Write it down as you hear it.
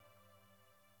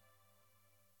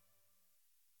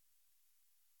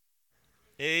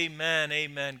Amen,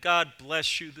 amen. God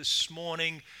bless you this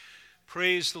morning.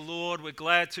 Praise the Lord. We're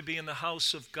glad to be in the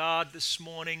house of God this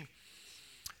morning.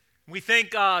 We thank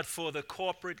God for the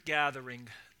corporate gathering,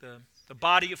 the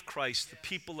body of Christ, the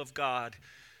people of God.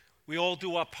 We all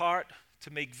do our part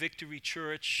to make Victory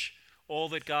Church all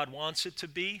that God wants it to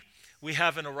be. We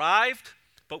haven't arrived,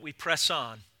 but we press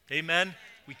on. Amen?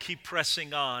 We keep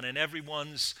pressing on, and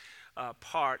everyone's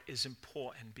part is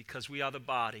important because we are the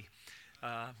body.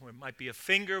 We might be a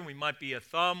finger, we might be a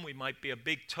thumb, we might be a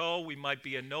big toe, we might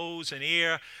be a nose, an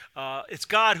ear. It's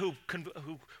God who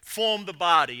formed the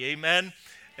body, amen?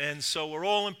 And so we're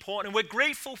all important. And we're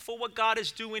grateful for what God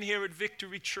is doing here at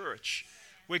Victory Church.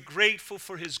 We're grateful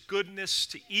for His goodness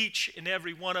to each and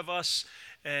every one of us.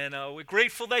 And we're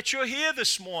grateful that you're here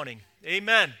this morning,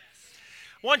 amen.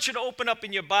 I want you to open up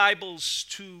in your Bibles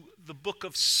to the book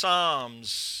of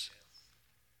Psalms.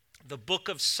 The book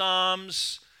of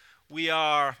Psalms. We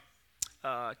are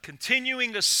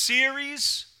continuing a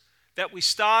series that we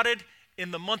started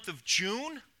in the month of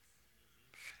June.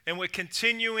 And we're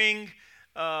continuing,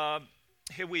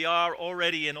 here we are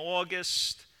already in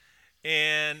August.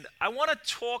 And I want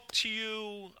to talk to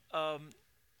you,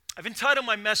 I've entitled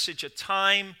my message, A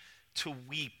Time to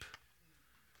Weep.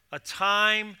 A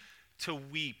Time to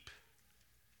Weep.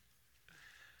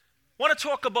 I want to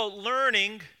talk about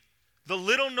learning the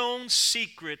little-known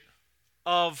secret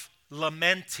of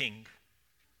lamenting.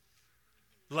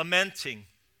 Lamenting.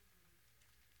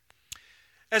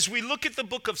 As we look at the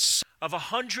book of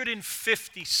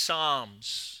 150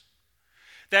 Psalms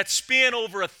that span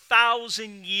over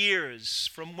 1,000 years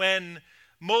from when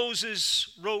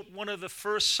Moses wrote one of the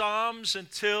first Psalms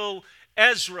until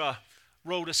Ezra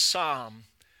wrote a Psalm.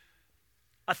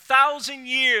 1,000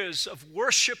 years of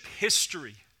worship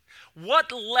history.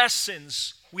 What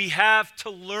lessons we have to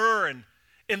learn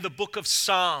in the book of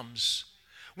Psalms.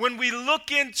 When we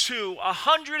look into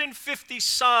 150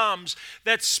 Psalms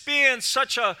that span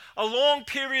such a long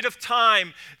period of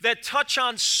time, that touch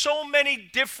on so many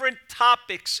different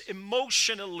topics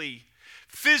emotionally,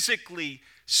 physically,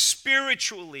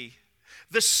 spiritually,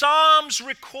 the Psalms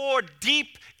record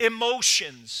deep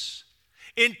emotions,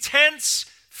 intense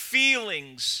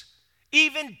feelings,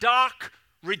 even dark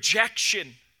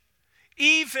rejection,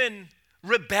 even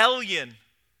rebellion.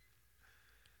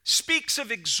 Speaks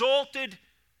of exalted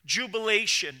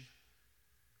jubilation.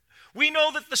 We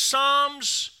know that the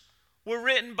Psalms were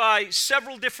written by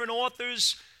several different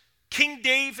authors. King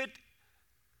David,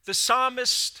 the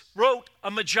psalmist, wrote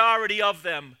a majority of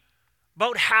them,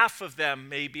 about half of them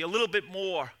maybe, a little bit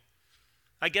more.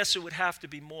 I guess it would have to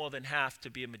be more than half to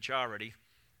be a majority.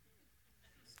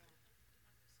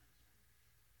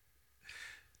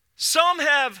 Some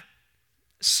have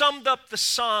summed up the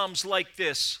Psalms like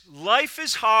this: life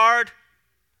is hard,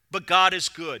 but God is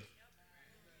good.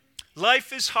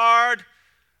 Life is hard,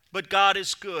 but God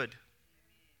is good.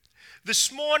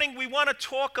 This morning we want to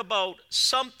talk about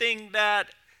something that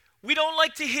we don't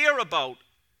like to hear about,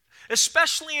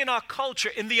 especially in our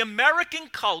culture, in the American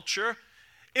culture,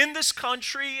 in this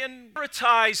country, and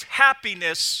prioritize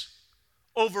happiness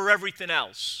over everything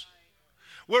else.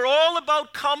 We're all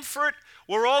about comfort.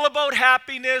 We're all about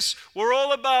happiness. We're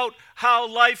all about how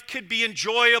life could be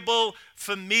enjoyable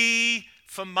for me,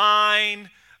 for mine,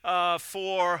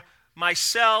 for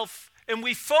myself. And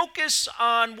we focus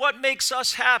on what makes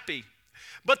us happy.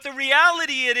 But the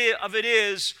reality of it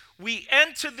is, we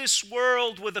enter this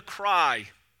world with a cry.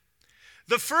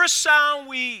 The first sound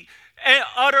we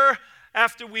utter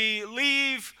after we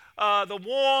leave the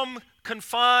warm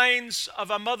confines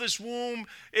of our mother's womb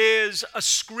is a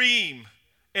scream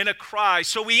and a cry.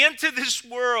 So we enter this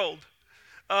world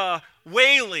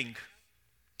wailing.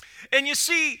 And you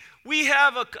see, we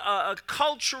have a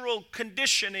cultural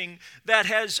conditioning that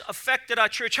has affected our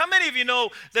church. How many of you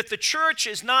know that the church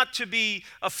is not to be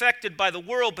affected by the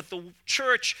world, but the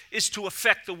church is to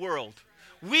affect the world?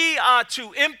 We are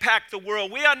to impact the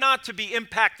world. We are not to be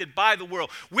impacted by the world.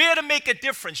 We are to make a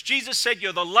difference. Jesus said,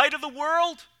 you're the light of the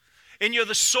world and you're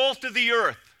the salt of the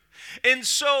earth. And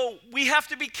so we have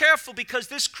to be careful because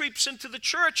this creeps into the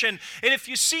church. And if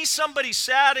you see somebody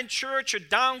sad in church or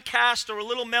downcast or a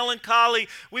little melancholy,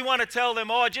 we want to tell them,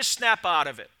 oh, just snap out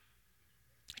of it.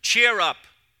 Cheer up.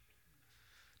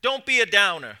 Don't be a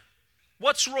downer.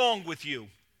 What's wrong with you?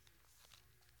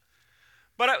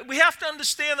 But we have to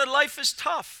understand that life is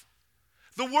tough.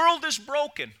 The world is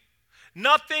broken.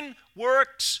 Nothing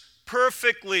works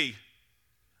perfectly.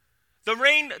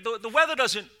 The weather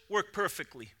doesn't work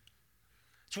perfectly.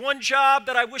 It's one job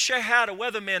that I wish I had, a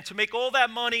weatherman, to make all that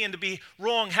money and to be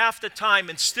wrong half the time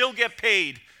and still get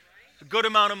paid a good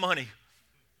amount of money.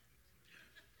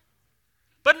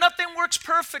 But nothing works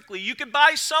perfectly. You can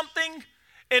buy something,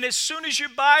 and as soon as you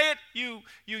buy it, you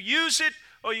use it,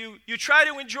 or you try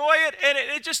to enjoy it, and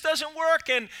it just doesn't work.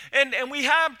 And we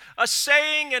have a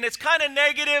saying, and it's kind of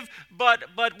negative,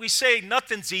 but we say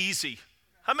nothing's easy.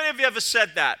 How many of you ever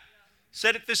said that?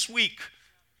 Said it this week.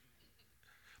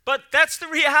 But that's the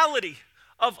reality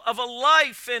of a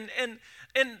life, and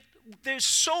there's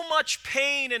so much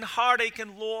pain and heartache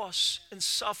and loss and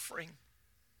suffering.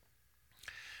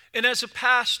 And as a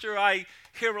pastor, I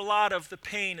hear a lot of the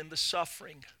pain and the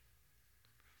suffering.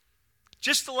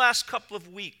 Just the last couple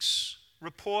of weeks,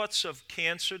 reports of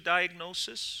cancer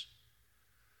diagnosis,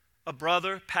 a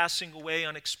brother passing away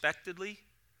unexpectedly,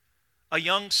 a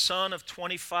young son of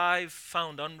 25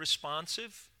 found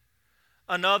unresponsive,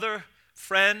 another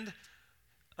friend,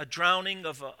 a drowning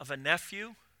of a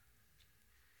nephew,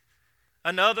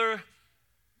 another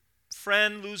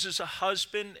friend loses a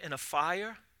husband in a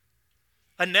fire,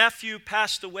 a nephew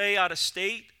passed away out of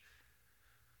state,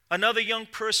 another young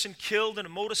person killed in a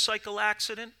motorcycle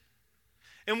accident.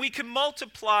 And we can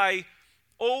multiply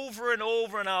over and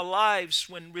over in our lives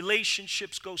when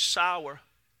relationships go sour.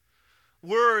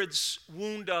 Words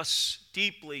wound us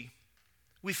deeply.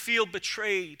 We feel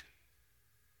betrayed.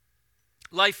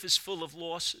 Life is full of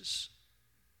losses.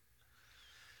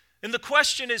 And the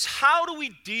question is, how do we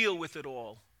deal with it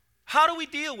all? How do we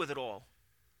deal with it all?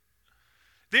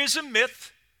 There's a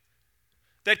myth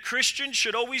that Christians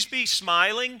should always be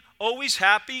smiling, always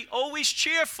happy, always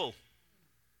cheerful.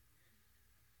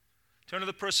 Turn to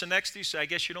the person next to you and say, I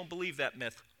guess you don't believe that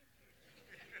myth.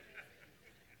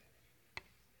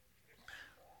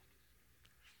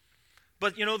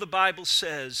 But you know, the Bible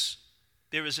says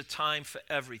there is a time for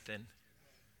everything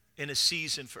and a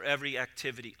season for every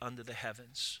activity under the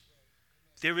heavens.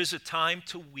 There is a time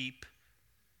to weep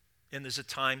and there's a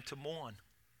time to mourn.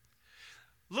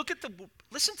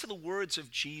 Listen to the words of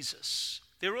Jesus.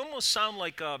 They almost sound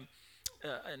like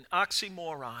an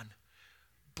oxymoron.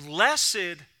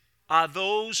 Blessed are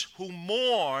those who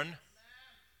mourn,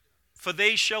 for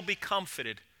they shall be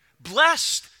comforted.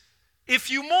 Blessed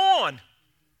if you mourn.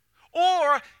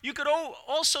 Or you could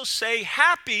also say,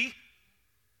 happy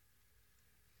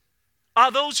are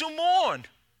those who mourn.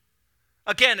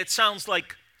 Again, it sounds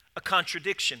like a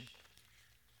contradiction.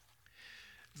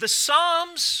 The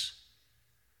Psalms,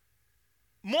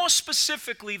 more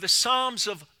specifically the Psalms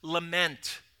of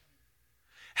lament,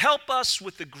 help us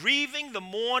with the grieving, the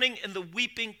mourning, and the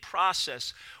weeping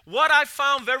process. What I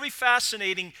found very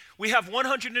fascinating, we have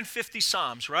 150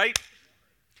 Psalms, right?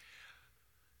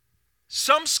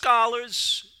 Some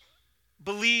scholars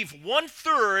believe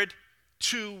 1/3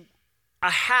 to a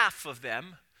half of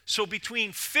them, so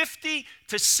between 50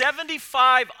 to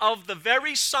 75 of the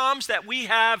very Psalms that we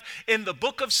have in the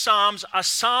book of Psalms are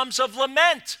Psalms of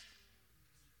lament.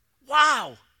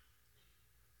 Wow.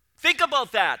 Think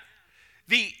about that.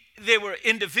 There were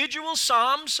individual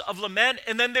Psalms of lament,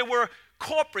 and then there were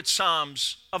corporate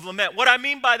Psalms of lament. What I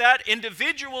mean by that,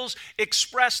 individuals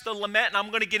express the lament, and I'm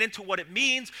going to get into what it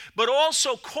means, but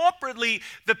also corporately,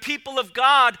 the people of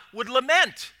God would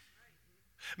lament.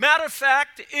 Matter of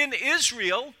fact, in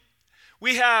Israel,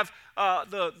 we have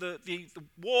the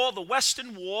wall, the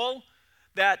Western Wall,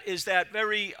 that is that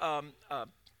very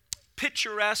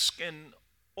picturesque and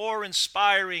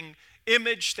awe-inspiring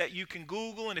image that you can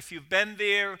Google, and if you've been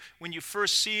there, when you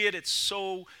first see it, it's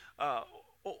so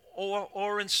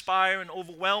awe-inspiring,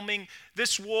 overwhelming.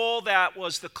 This wall that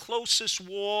was the closest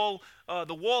wall,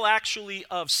 the wall actually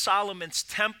of Solomon's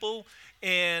temple,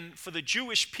 and for the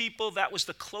Jewish people, that was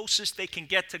the closest they can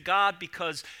get to God,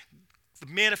 because the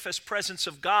manifest presence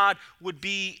of God would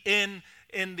be in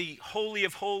the Holy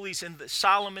of Holies in the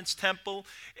Solomon's temple.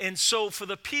 And so for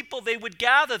the people, they would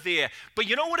gather there. But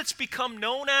you know what it's become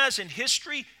known as in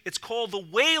history? It's called the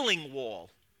Wailing Wall.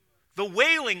 The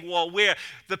Wailing Wall, where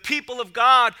the people of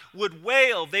God would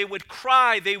wail, they would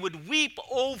cry, they would weep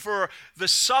over the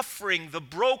suffering, the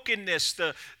brokenness,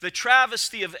 the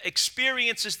travesty of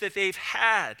experiences that they've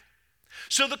had.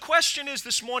 So the question is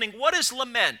this morning, what is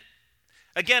lament?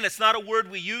 Again, it's not a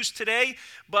word we use today,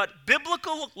 but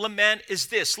biblical lament is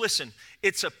this. Listen,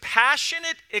 it's a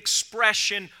passionate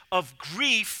expression of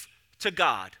grief to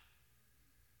God.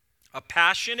 A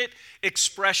passionate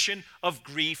expression of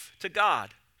grief to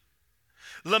God.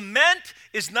 Lament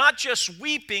is not just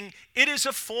weeping, it is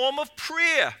a form of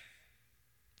prayer.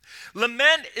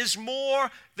 Lament is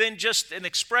more than just an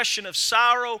expression of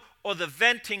sorrow or the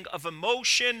venting of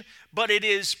emotion, but it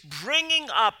is bringing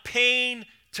our pain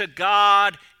to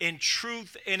God in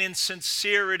truth and in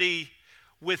sincerity,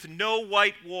 with no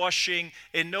whitewashing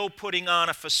and no putting on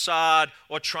a facade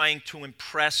or trying to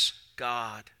impress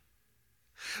God.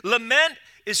 Lament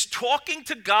is talking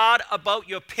to God about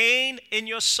your pain and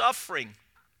your suffering.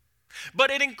 But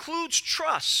it includes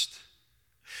trust.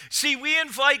 See, we are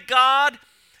invited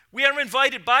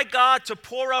by God to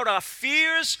pour out our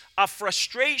fears, our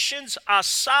frustrations, our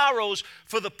sorrows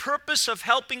for the purpose of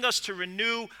helping us to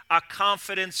renew our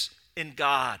confidence in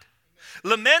God.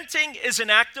 Lamenting is an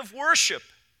act of worship.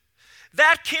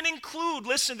 That can include,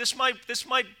 listen, this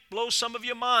might blow some of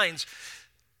your minds.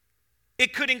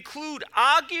 It could include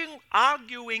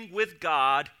arguing with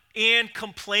God and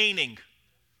complaining.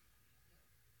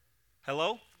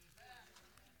 Hello?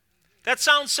 That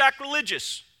sounds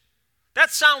sacrilegious.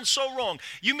 That sounds so wrong.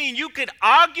 You mean you could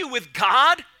argue with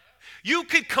God? You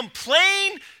could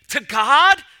complain to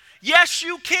God? Yes,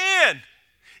 you can.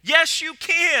 Yes, you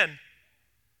can.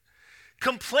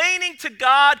 Complaining to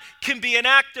God can be an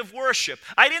act of worship.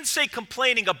 I didn't say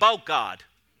complaining about God.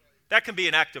 That can be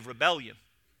an act of rebellion.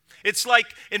 It's like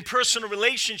in personal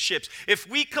relationships. If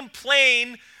we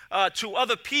complain to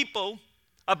other people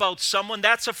about someone,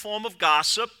 that's a form of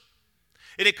gossip.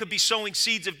 And it could be sowing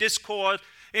seeds of discord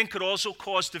and could also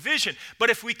cause division. But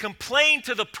if we complain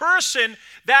to the person,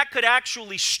 that could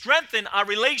actually strengthen our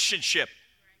relationship.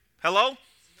 Hello?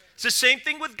 It's the same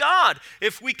thing with God.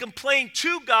 If we complain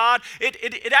to God,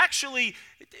 it actually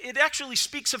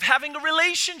speaks of having a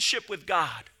relationship with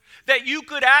God. That you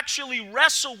could actually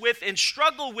wrestle with and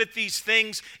struggle with these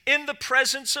things in the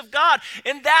presence of God.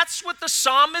 And that's what the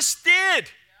psalmist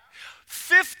did.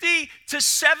 50 to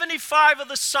 75 of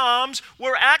the Psalms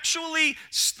were actually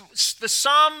the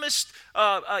psalmist,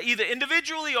 either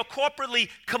individually or corporately,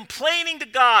 complaining to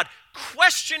God,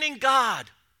 questioning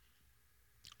God.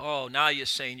 Oh, now you're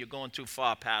saying you're going too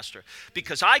far, Pastor.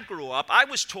 Because I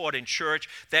was taught in church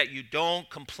that you don't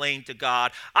complain to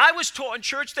God. I was taught in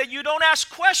church that you don't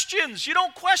ask questions. You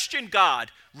don't question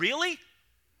God. Really?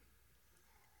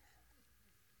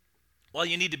 Well,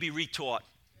 you need to be retaught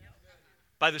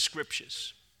by the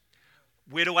scriptures.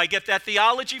 Where do I get that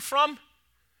theology from?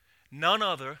 None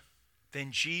other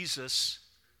than Jesus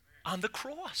on the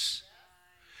cross.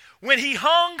 When he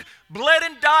hung, bled,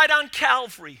 and died on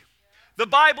Calvary, the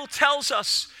Bible tells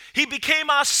us he became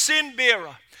our sin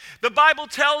bearer. The Bible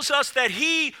tells us that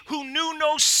he who knew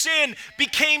no sin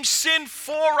became sin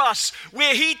for us,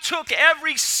 where he took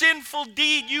every sinful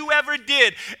deed you ever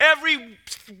did, every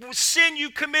sin you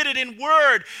committed in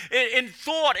word, in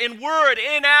thought, in word,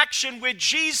 in action, where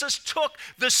Jesus took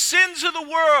the sins of the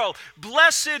world.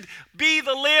 Blessed be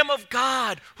the Lamb of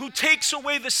God who takes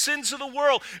away the sins of the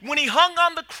world. When he hung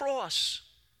on the cross,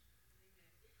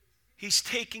 he's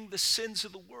taking the sins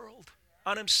of the world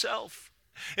on himself.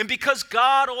 And because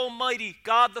God Almighty,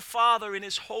 God the Father in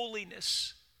his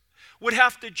holiness, would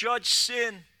have to judge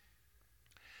sin,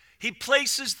 he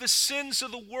places the sins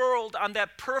of the world on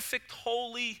that perfect,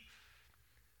 holy,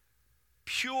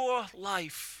 pure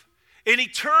life. And he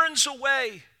turns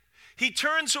away. He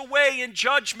turns away in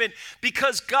judgment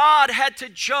because God had to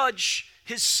judge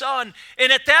his son.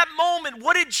 And at that moment,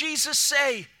 what did Jesus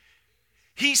say?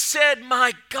 He said,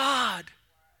 my God,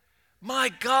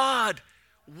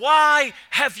 why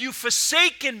have you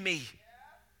forsaken me?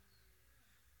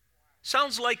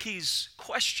 Sounds like he's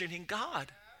questioning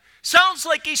God. Sounds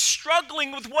like he's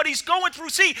struggling with what he's going through.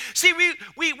 See, we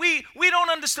don't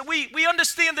understand. We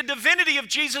understand the divinity of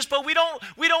Jesus, but we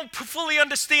don't fully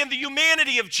understand the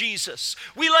humanity of Jesus.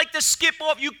 We like to skip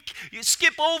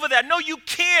over that. No, you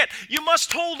can't. You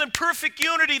must hold in perfect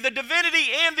unity the divinity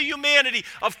and the humanity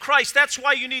of Christ. That's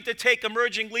why you need to take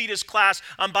Emerging Leaders class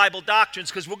on Bible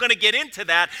doctrines, because we're going to get into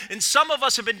that. And some of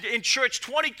us have been in church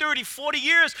 20, 30, 40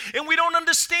 years, and we don't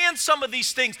understand some of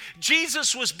these things.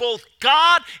 Jesus was both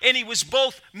God and he was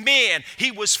both man.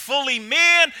 He was fully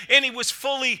man and he was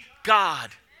fully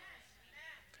God.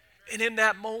 And in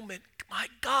that moment, my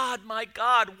God,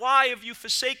 why have you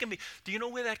forsaken me? Do you know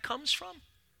where that comes from?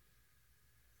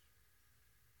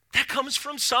 That comes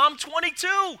from Psalm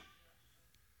 22.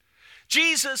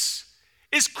 Jesus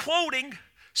is quoting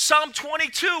Psalm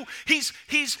 22. He's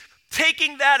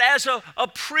taking that as a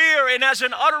prayer and as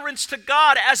an utterance to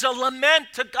God, as a lament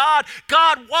to God.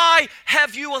 God, why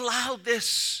have you allowed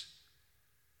this?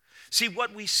 See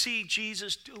what we see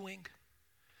Jesus doing.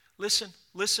 Listen.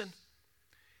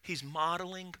 He's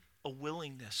modeling a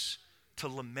willingness to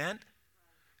lament,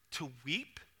 to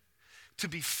weep, to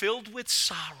be filled with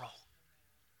sorrow.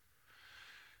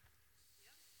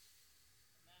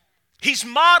 He's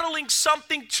modeling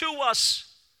something to us.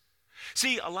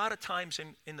 See, a lot of times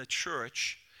in the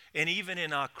church, and even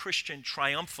in our Christian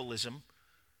triumphalism,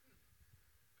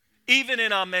 even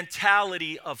in our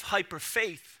mentality of hyper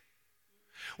faith,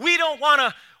 we don't want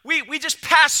to, we just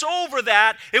pass over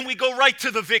that and we go right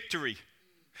to the victory.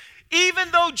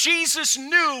 Even though Jesus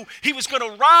knew he was going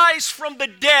to rise from the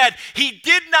dead, he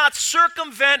did not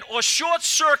circumvent or short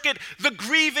circuit the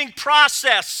grieving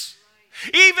process.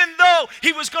 Even though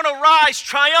he was going to rise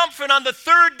triumphant on the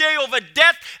third day over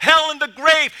death, hell, and the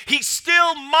grave, he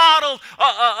still modeled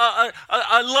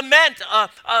a lament,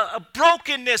 a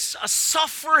brokenness, a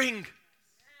suffering.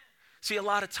 See, a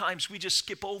lot of times we just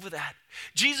skip over that.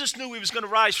 Jesus knew he was going to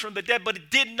rise from the dead, but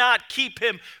it did not keep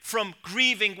him from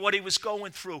grieving what he was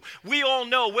going through. We all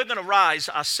know we're going to rise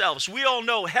ourselves. We all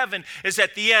know heaven is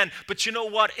at the end. But you know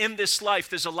what? In this life,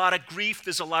 there's a lot of grief.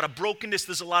 There's a lot of brokenness.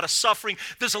 There's a lot of suffering.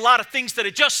 There's a lot of things that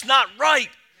are just not right.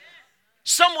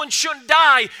 Someone shouldn't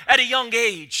die at a young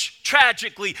age,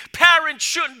 tragically. Parents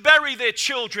shouldn't bury their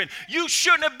children. You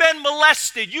shouldn't have been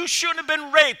molested. You shouldn't have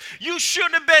been raped. You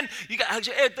shouldn't have been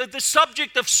the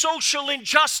subject of social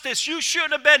injustice. You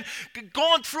shouldn't have been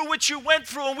going through what you went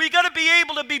through. And we got to be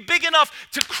able to be big enough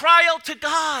to cry out to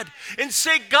God and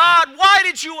say, God, why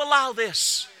did you allow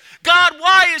this? God,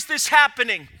 why is this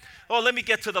happening? Oh, let me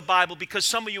get to the Bible because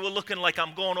some of you are looking like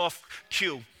I'm going off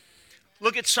cue.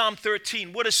 Look at Psalm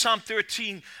 13. What is Psalm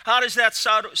 13? How does that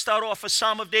start off? A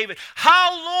Psalm of David.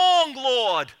 How long,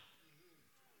 Lord?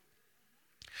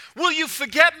 Will you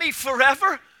forget me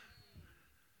forever?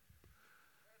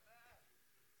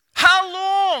 How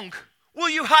long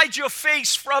will you hide your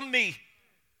face from me?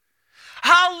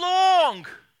 How long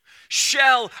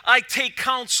shall I take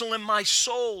counsel in my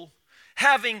soul,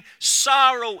 having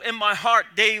sorrow in my heart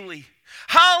daily?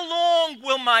 How long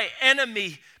will my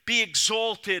enemy be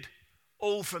exalted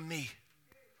over me?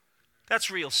 That's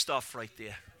real stuff right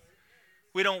there.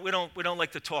 We don't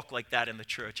like to talk like that in the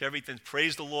church. Everything,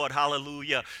 praise the Lord,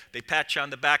 hallelujah. They pat you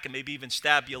on the back and maybe even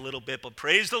stab you a little bit, but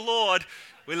praise the Lord.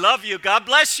 We love you. God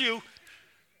bless you.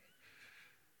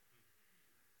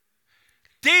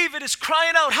 David is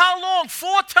crying out, how long?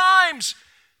 4 times.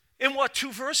 In what,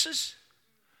 2 verses?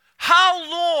 How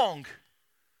long,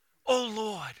 O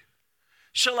Lord,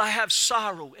 shall I have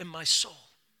sorrow in my soul?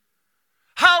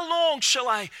 How long shall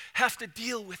I have to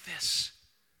deal with this?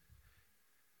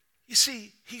 You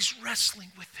see, he's wrestling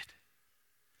with it.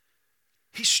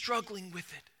 He's struggling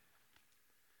with it.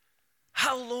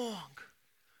 How long?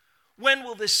 When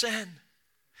will this end?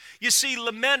 You see,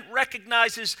 lament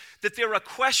recognizes that there are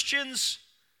questions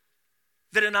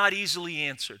that are not easily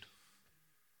answered.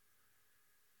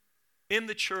 In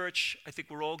the church, I think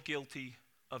we're all guilty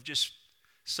of just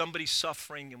somebody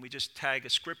suffering and we just tag a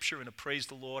scripture and a praise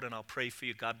the Lord and I'll pray for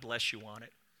you, God bless you on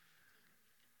it.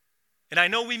 And I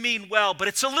know we mean well, but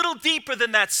it's a little deeper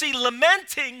than that. See,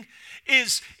 lamenting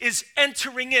is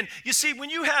entering in. You see, when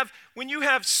you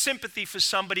have sympathy for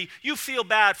somebody, you feel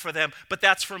bad for them, but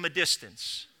that's from a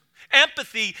distance.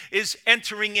 Empathy is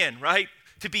entering in, right?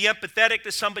 To be empathetic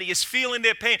to somebody is feeling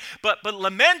their pain. But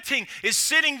lamenting is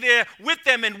sitting there with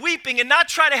them and weeping and not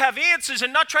try to have answers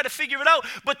and not try to figure it out,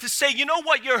 but to say, you know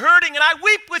what, you're hurting and I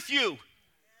weep with you.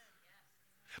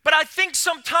 But I think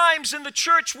sometimes in the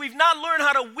church we've not learned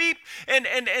how to weep and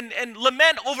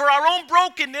lament over our own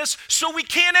brokenness so we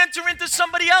can't enter into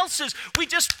somebody else's. We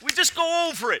just go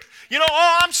over it. You know,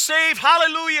 oh, I'm saved,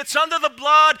 hallelujah, it's under the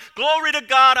blood, glory to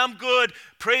God, I'm good,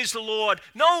 praise the Lord.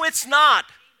 No, it's not.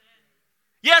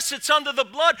 Yes, it's under the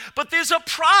blood, but there's a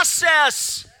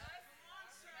process.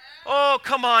 Oh,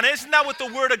 come on. Isn't that what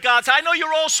the Word of God says? I know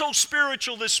you're all so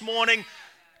spiritual this morning.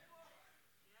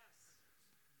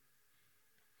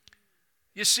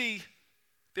 You see,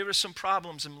 there are some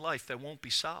problems in life that won't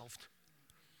be solved.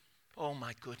 Oh,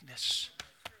 my goodness.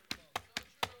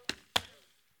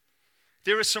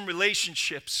 There are some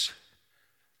relationships.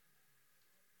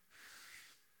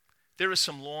 There are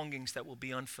some longings that will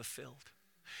be unfulfilled.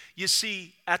 You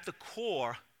see, at the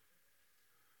core,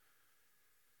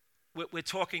 we're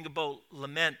talking about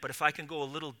lament, but if I can go a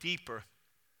little deeper,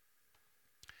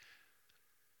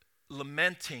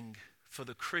 lamenting for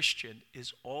the Christian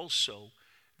is also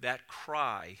that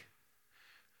cry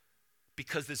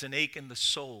because there's an ache in the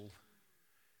soul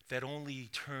that only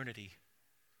eternity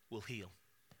will heal.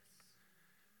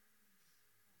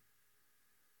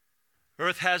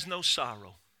 Earth has no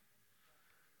sorrow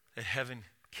that heaven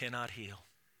cannot heal.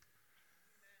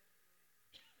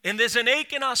 And there's an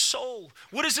ache in our soul.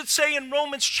 What does it say in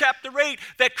Romans chapter 8?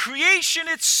 That creation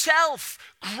itself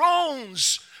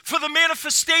groans for the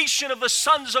manifestation of the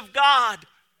sons of God.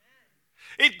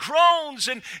 It groans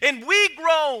and we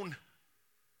groan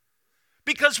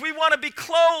because we want to be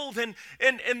clothed in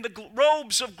the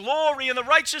robes of glory and the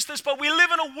righteousness, but we live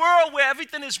in a world where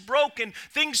everything is broken.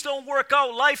 Things don't work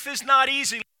out. Life is not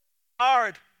easy. Life is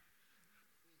hard.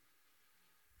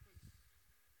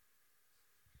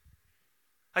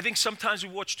 I think sometimes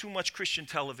we watch too much Christian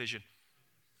television.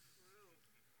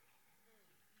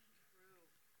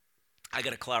 I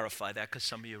got to clarify that because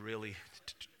some of you are really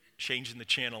changing the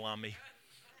channel on me.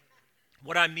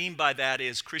 What I mean by that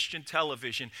is Christian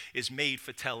television is made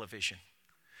for television.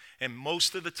 And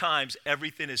most of the times,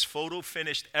 everything is photo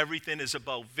finished. Everything is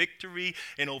about victory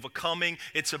and overcoming.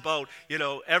 It's about,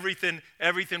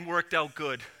 everything worked out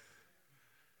good.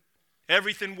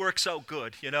 Everything works out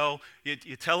good,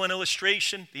 You tell an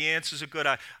illustration, the answers are good.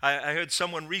 I heard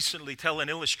someone recently tell an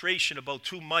illustration about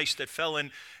two mice that fell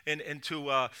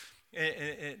into...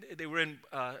 And they were in,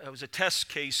 it was a test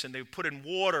case, and they were put in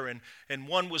water, and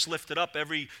one was lifted up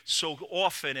every so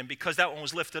often, and because that one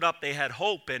was lifted up, they had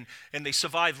hope, and they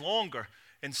survived longer.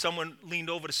 And someone leaned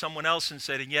over to someone else and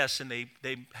said, and yes, and they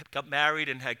got married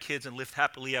and had kids and lived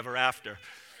happily ever after.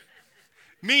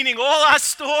 Meaning all our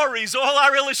stories, all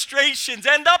our illustrations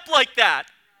end up like that.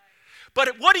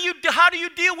 But how do you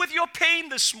deal with your pain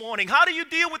this morning? How do you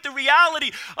deal with the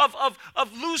reality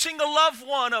of losing a loved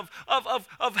one,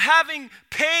 of having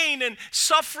pain and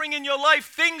suffering in your life,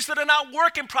 things that are not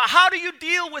working? How do you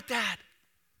deal with that?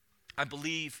 I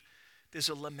believe there's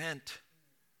a lament.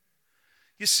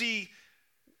 You see,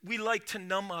 we like to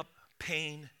numb up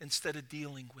pain instead of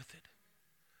dealing with it.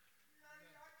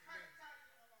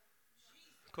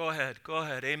 Go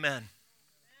ahead. Amen.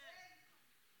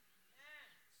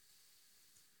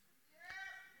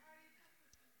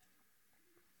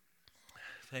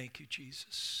 Thank you,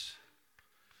 Jesus.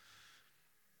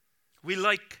 We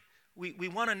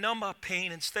want to numb our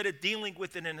pain instead of dealing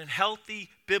with it in a healthy,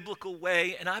 biblical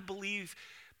way, and I believe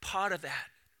part of that,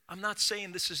 I'm not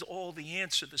saying this is all the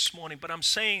answer this morning, but I'm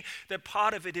saying that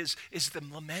part of it is the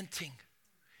lamenting,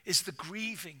 is the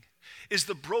grieving, is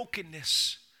the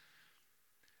brokenness.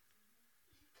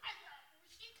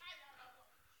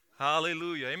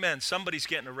 Hallelujah. Amen. Somebody's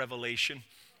getting a revelation.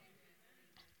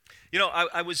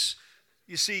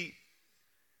 You see,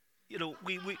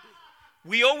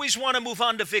 we always want to move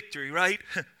on to victory, right?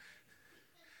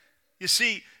 You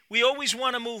see, we always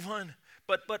want to move on,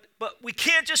 but we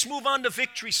can't just move on to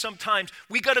victory sometimes.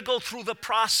 We got to go through the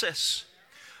process.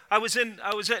 I was in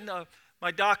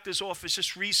my doctor's office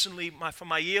just recently for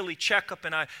my yearly checkup,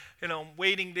 and I'm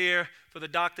waiting there for the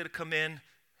doctor to come in.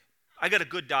 I got a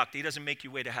good doctor. He doesn't make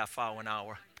you wait a half hour, an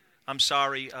hour. I'm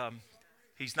sorry.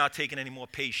 He's not taking any more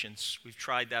patients. We've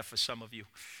tried that for some of you.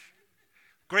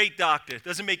 Great doctor.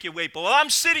 Doesn't make you wait. But while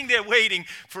I'm sitting there waiting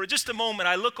for just a moment,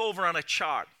 I look over on a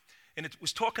chart, and it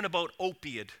was talking about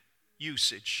opioid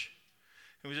usage.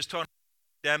 It was just talking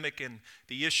about the epidemic and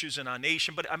the issues in our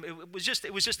nation. But it was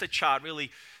just a chart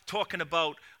really talking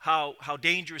about how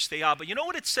dangerous they are. But you know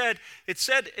what it said? It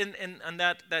said on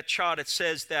that chart, it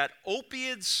says that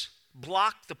opioids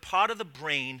block the part of the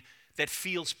brain that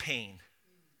feels pain.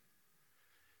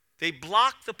 They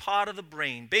block the part of the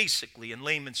brain, basically, in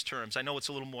layman's terms. I know it's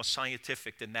a little more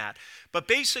scientific than that. But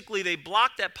basically, they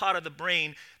block that part of the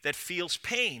brain that feels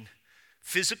pain,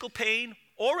 physical pain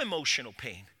or emotional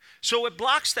pain. So it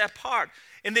blocks that part,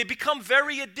 and they become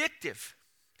very addictive.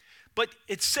 But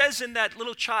it says in that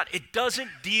little chart, it doesn't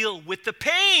deal with the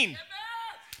pain.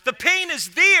 The pain is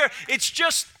there. It's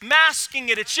just masking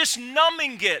it. It's just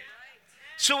numbing it.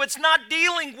 So it's not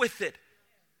dealing with it.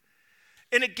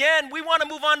 And again, we want to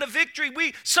move on to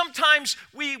victory. Sometimes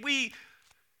we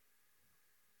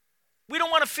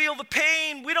don't want to feel the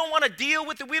pain. We don't want to deal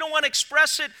with it. We don't want to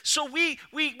express it. So we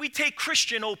take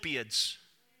Christian opioids.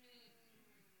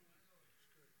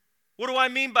 What do I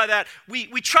mean by that? We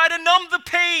try to numb the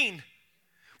pain.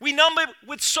 We numb it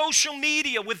with social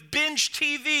media, with binge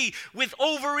TV, with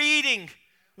overeating,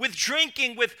 with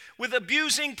drinking, with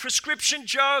abusing prescription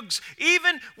drugs.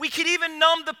 We could even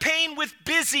numb the pain with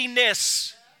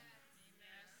busyness.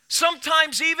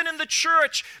 Sometimes even in the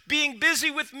church, being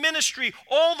busy with ministry,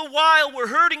 all the while we're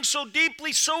hurting so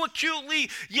deeply, so acutely,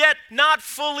 yet not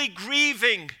fully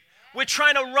grieving. We're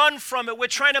trying to run from it. We're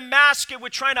trying to mask it. We're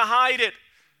trying to hide it.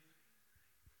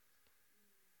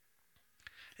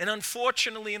 And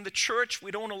unfortunately, in the church, we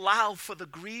don't allow for the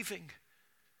grieving.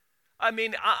 I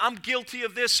mean, I'm guilty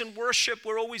of this in worship.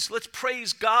 We're always, let's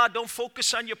praise God. Don't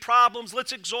focus on your problems.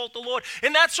 Let's exalt the Lord.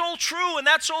 And that's all true and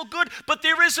that's all good. But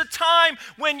there is a time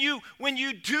when you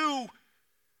do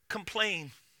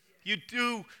complain. You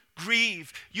do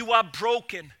grieve. You are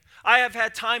broken. I have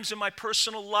had times in my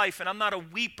personal life, and I'm not a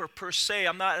weeper per se.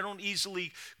 I don't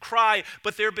easily cry.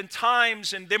 But there have been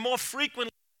times, and they're more frequently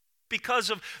because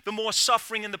of the more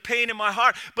suffering and the pain in my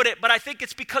heart. But I think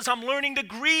it's because I'm learning to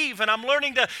grieve and I'm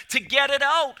learning to get it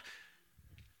out.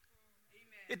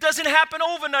 It doesn't happen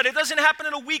overnight. It doesn't happen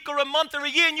in a week or a month or a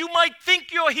year. And you might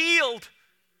think you're healed.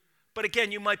 But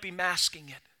again, you might be masking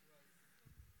it.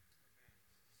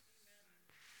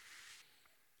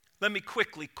 Let me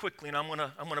quickly, and I'm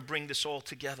gonna bring this all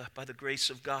together by the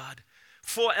grace of God.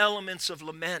 4 elements of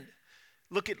lament.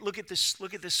 Look at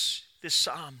this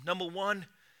psalm. Number 1,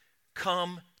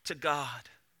 come to God.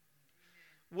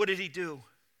 What did he do?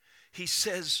 He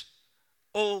says,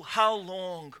 "Oh, how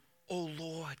long, O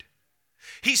Lord?"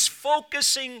 He's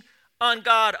focusing on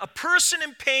God. A person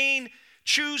in pain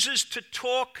chooses to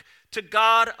talk to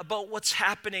God about what's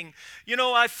happening. You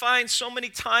know, I find so many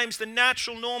times the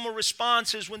natural, normal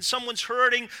response is when someone's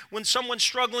hurting, when someone's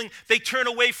struggling, they turn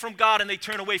away from God and they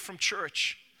turn away from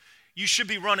church. You should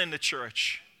be running to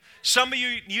church. Some of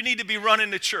you need to be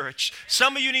running to church.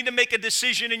 Some of you need to make a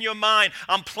decision in your mind.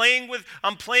 I'm playing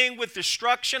with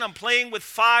destruction. I'm playing with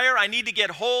fire. I need to get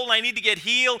whole. I need to get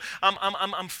healed.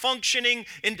 I'm functioning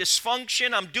in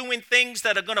dysfunction. I'm doing things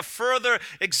that are going to further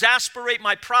exasperate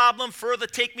my problem, further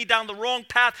take me down the wrong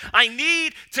path. I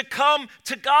need to come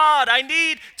to God. I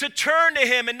need to turn to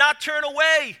him and not turn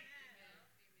away.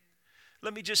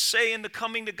 Let me just say, in the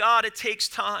coming to God, it takes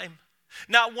time.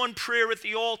 Not one prayer at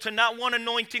the altar, not one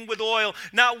anointing with oil,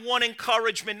 not one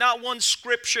encouragement, not one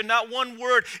scripture, not one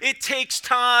word. It takes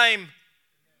time.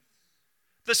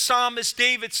 The psalmist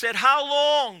David said, "How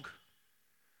long?"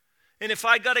 And if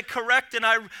I got it correct and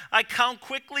I count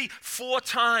quickly, 4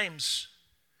 times.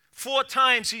 4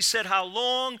 times he said, "How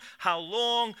long, how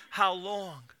long, how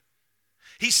long?"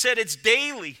 He said it's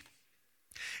daily.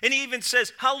 And he even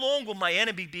says, "How long will my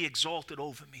enemy be exalted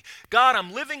over me?" God,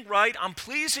 I'm living right, I'm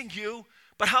pleasing you,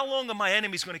 but how long are my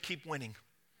enemies going to keep winning?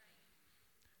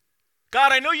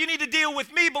 God, I know you need to deal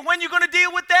with me, but when are you going to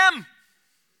deal with them?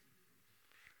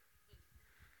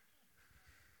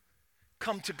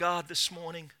 Come to God this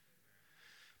morning.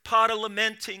 Part of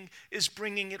lamenting is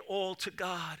bringing it all to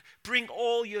God. Bring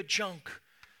all your junk.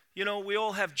 You know, we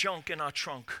all have junk in our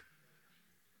trunk.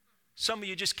 Some of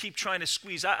you just keep trying to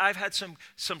squeeze. I've had some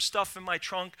stuff in my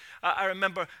trunk. I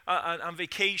remember on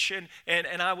vacation, and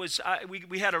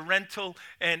we had a rental,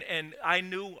 and I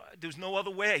knew there was no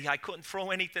other way. I couldn't throw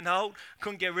anything out,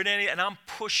 couldn't get rid of anything, and I'm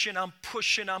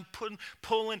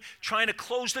pulling, trying to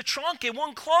close the trunk. It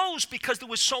wouldn't close because there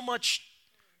was so much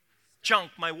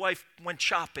junk. My wife went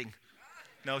shopping.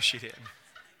 No, she didn't.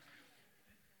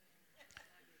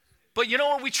 But you know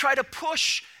what? We try to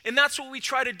push, and that's what we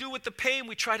try to do with the pain.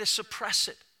 We try to suppress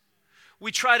it.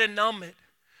 We try to numb it.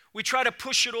 We try to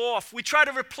push it off. We try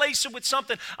to replace it with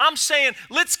something. I'm saying,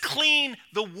 let's clean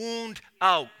the wound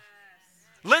out.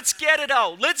 Let's get it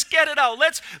out. Let's get it out.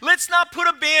 Let's not put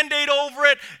a Band-Aid over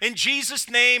it. In Jesus'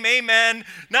 name, amen.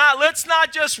 Now, let's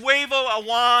not just wave a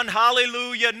wand,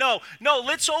 hallelujah. No,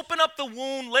 let's open up the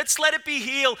wound. Let's let it be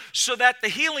healed so that the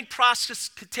healing process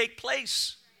could take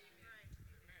place.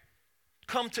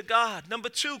 Come to God. Number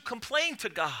 2, complain to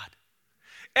God.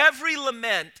 Every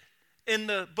lament in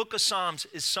the book of Psalms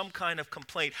is some kind of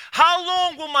complaint. How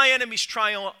long will my enemies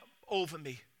triumph over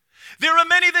me? There are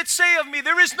many that say of me,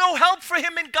 there is no help for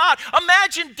him in God.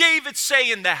 Imagine David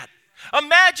saying that.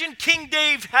 Imagine King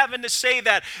David having to say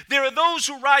that. There are those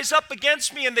who rise up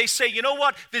against me and they say, you know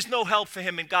what? There's no help for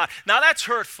him in God. Now that's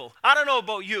hurtful. I don't know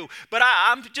about you, but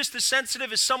I'm just as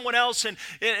sensitive as someone else.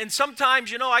 And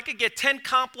sometimes, you know, I could get 10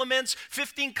 compliments,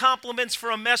 15 compliments for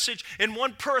a message, and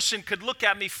one person could look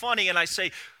at me funny and I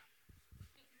say,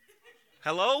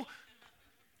 hello?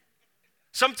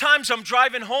 Sometimes I'm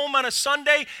driving home on a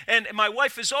Sunday and my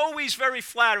wife is always very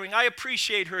flattering. I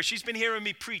appreciate her. She's been hearing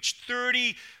me preach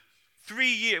 33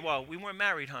 years. Well, we weren't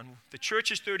married, hon. The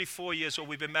church is 34 years old.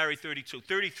 We've been married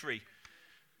 33.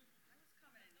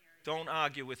 Don't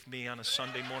argue with me on a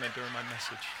Sunday morning during my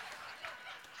message.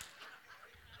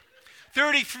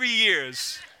 33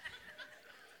 years.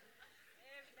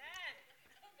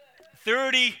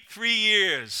 33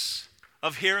 years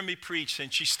of hearing me preach,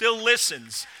 and she still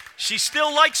listens. She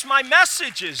still likes my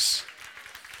messages.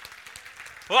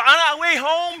 Well, on our way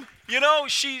home, you know,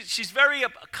 she's very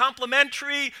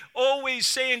complimentary, always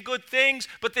saying good things,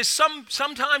 but there's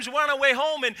sometimes we're on our way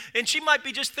home and she might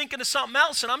be just thinking of something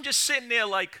else, and I'm just sitting there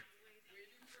like,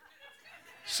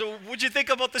 so what'd you think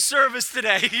about the service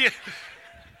today?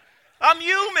 I'm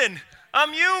human,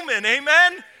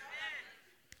 amen?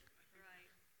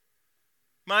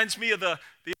 Reminds me of the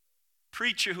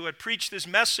preacher who had preached this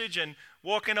message and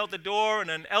walking out the door,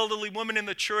 and an elderly woman in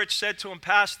the church said to him,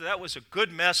 Pastor, that was a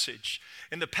good message.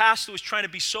 And the pastor was trying to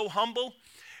be so humble,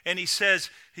 and he says,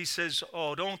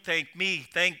 oh, don't thank me,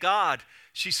 thank God.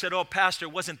 She said, oh, Pastor,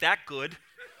 it wasn't that good.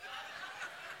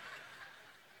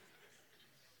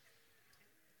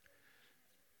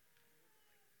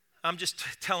 I'm just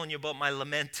telling you about my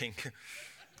lamenting.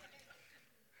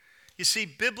 You see,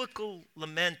 biblical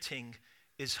lamenting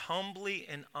is humbly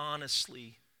and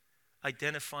honestly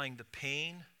identifying the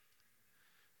pain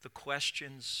the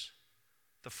questions,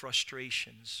 the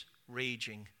frustrations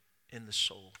raging in the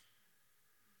soul.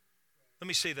 Let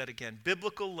me say that again.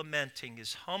 Biblical lamenting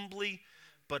is humbly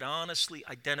but honestly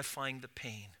identifying the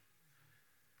pain.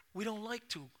 We don't like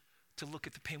to look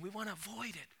at the pain. We want to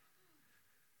avoid it.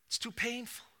 It's too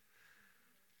painful.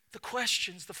 The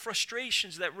questions, the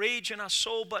frustrations that rage in our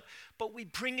soul, but we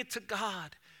bring it to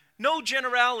God. No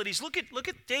generalities. Look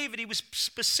at David. He was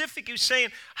specific. He was saying,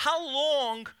 how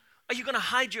long are you going to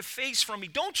hide your face from me?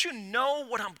 Don't you know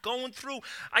what I'm going through?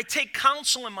 I take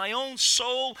counsel in my own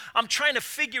soul. I'm trying to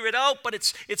figure it out, but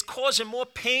it's causing more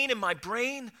pain in my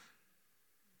brain.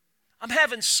 I'm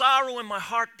having sorrow in my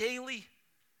heart daily.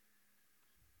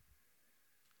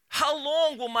 How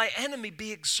long will my enemy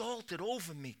be exalted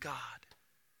over me, God?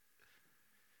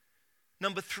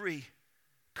 Number 3,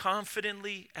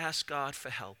 confidently ask God for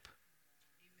help.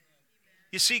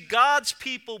 You see, God's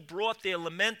people brought their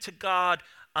lament to God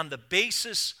on the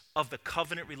basis of the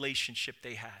covenant relationship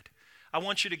they had. I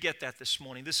want you to get that this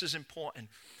morning. This is important.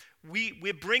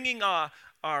 We're bringing our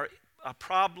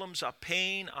problems, our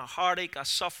pain, our heartache, our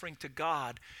suffering to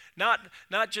God.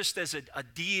 Not just as a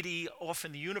deity off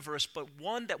in the universe, but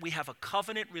one that we have a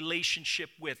covenant relationship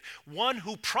with. One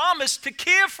who promised to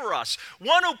care for us.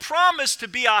 One who promised to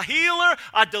be our healer,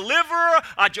 our deliverer,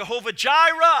 our Jehovah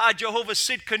Jireh, our Jehovah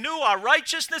Sidkenu, our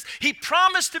righteousness. He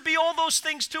promised to be all those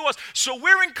things to us. So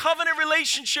we're in covenant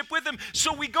relationship with him.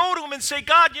 So we go to him and say,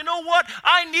 God, you know what?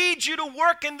 I need you to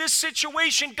work in this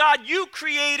situation. God, you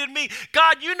created me.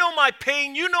 God, you know my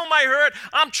pain. You know my hurt.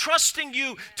 I'm trusting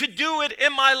you to do it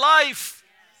in my life.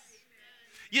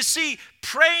 You see,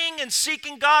 praying and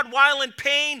seeking God while in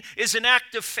pain is an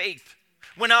act of faith.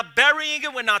 We're not burying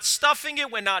it, we're not stuffing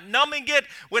it, we're not numbing it,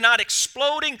 we're not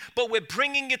exploding, but we're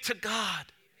bringing it to God.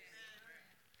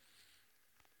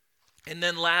 And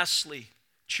then lastly,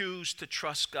 choose to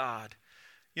trust God.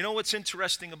 You know what's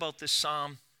interesting about this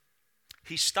psalm?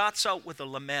 He starts out with a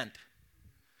lament.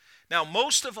 Now,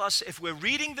 most of us, if we're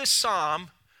reading this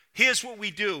psalm, here's what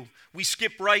we do. We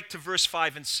skip right to verse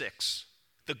 5 and 6,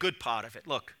 the good part of it.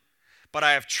 Look, but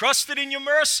I have trusted in your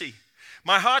mercy.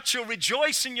 My heart shall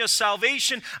rejoice in your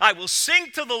salvation. I will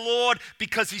sing to the Lord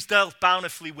because he's dealt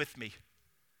bountifully with me.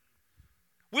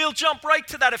 We'll jump right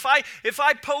to that. If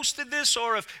I posted this,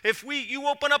 or if you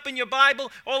open up in your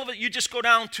Bible, all of it, you just go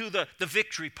down to the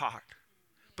victory part.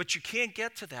 But you can't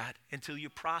get to that until you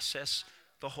process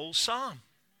the whole psalm.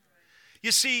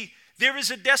 You see, there is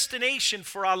a destination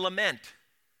for our lament.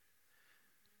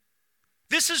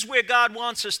 This is where God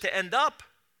wants us to end up.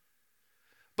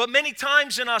 But many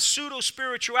times in our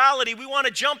pseudo-spirituality, we want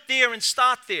to jump there and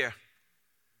start there.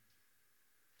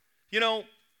 You know,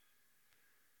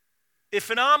 if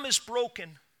an arm is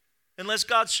broken, unless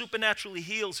God supernaturally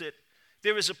heals it,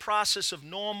 there is a process of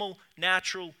normal,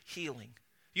 natural healing.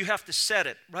 You have to set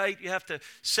it, right? You have to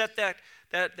set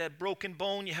that broken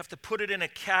bone. You have to put it in a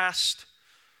cast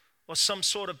or some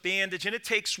sort of bandage, and it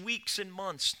takes weeks and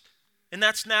months, and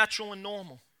that's natural and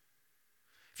normal.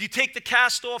 If you take the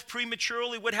cast off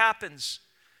prematurely, what happens?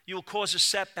 You will cause a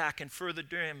setback and further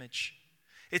damage.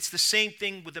 It's the same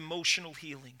thing with emotional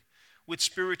healing, with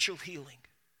spiritual healing.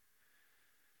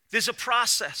 There's a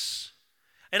process,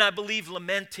 and I believe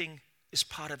lamenting is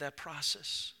part of that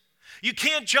process. You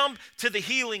can't jump to the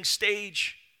healing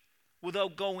stage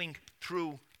without going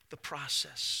through the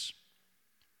process.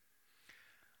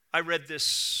 I read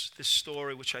this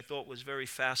story, which I thought was very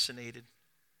fascinating,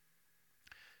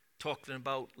 talking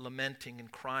about lamenting and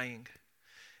crying.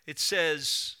 It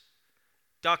says,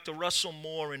 Dr. Russell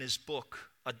Moore, in his book,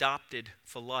 Adopted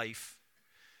for Life,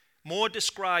 Moore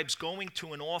describes going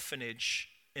to an orphanage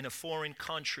in a foreign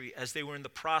country as they were in the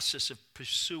process of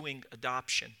pursuing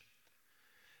adoption.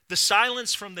 The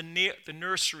silence from the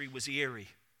nursery was eerie.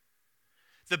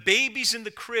 The babies in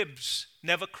the cribs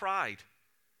never cried.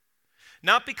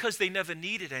 Not because they never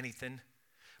needed anything,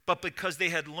 but because they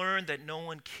had learned that no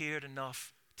one cared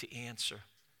enough to answer.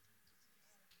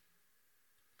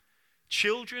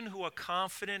 Children who are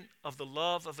confident of the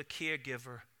love of a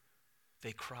caregiver,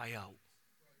 they cry out.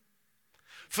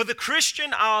 For the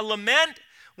Christian, our lament,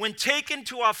 when taken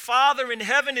to our Father in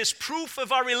heaven, is proof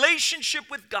of our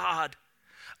relationship with God,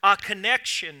 our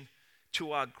connection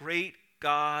to our great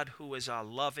God who is our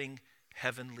loving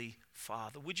heavenly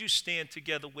Father. Would you stand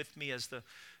together with me as the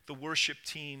worship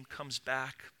team comes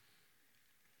back?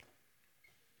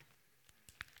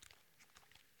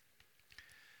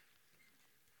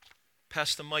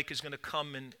 Pastor Mike is going to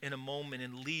come in a moment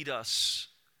and lead us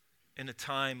in a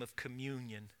time of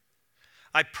communion.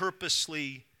 I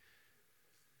purposely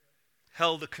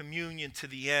held the communion to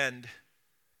the end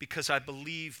because I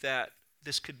believe that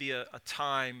this could be a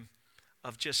time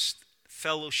of just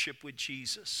fellowship with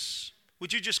Jesus.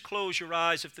 Would you just close your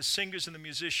eyes if the singers and the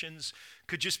musicians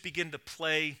could just begin to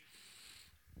play?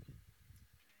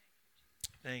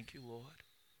 Thank you, Lord.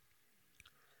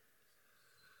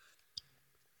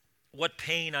 What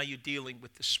pain are you dealing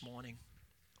with this morning?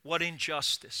 What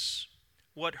injustice?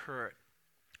 What hurt?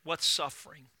 What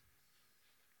suffering?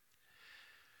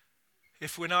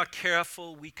 If we're not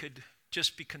careful, we could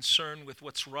just be concerned with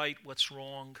what's right, what's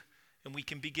wrong, and we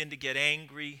can begin to get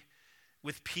angry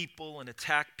with people and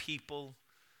attack people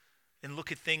and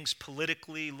look at things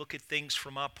politically, look at things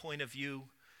from our point of view.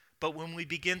 But when we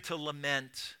begin to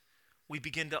lament, we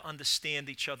begin to understand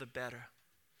each other better.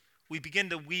 We begin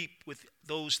to weep with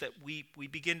those that weep. We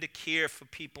begin to care for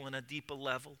people on a deeper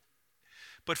level.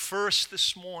 But first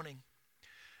this morning,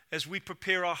 as we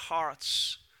prepare our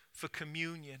hearts for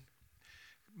communion,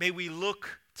 may we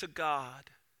look to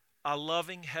God, our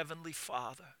loving Heavenly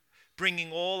Father,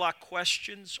 bringing all our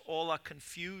questions, all our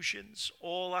confusions,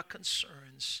 all our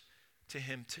concerns to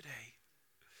Him today.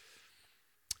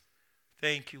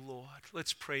 Thank you, Lord.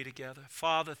 Let's pray together.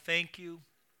 Father, thank you.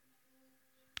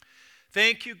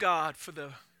 Thank you, God, for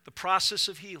the process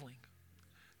of healing.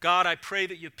 God, I pray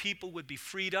that your people would be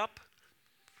freed up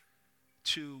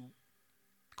to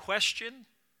question,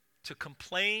 to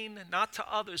complain, not to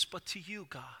others, but to you,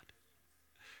 God.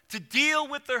 To deal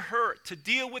with the hurt, to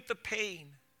deal with the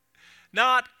pain,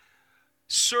 not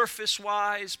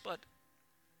surface-wise, but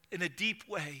in a deep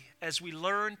way as we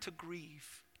learn to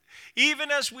grieve. Even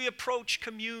as we approach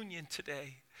communion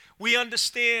today, we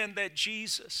understand that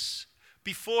Jesus,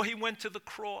 before he went to the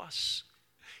cross,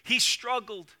 he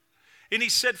struggled and he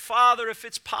said, Father, if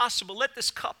it's possible, let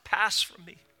this cup pass from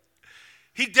me.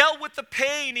 He dealt with the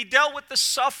pain. He dealt with the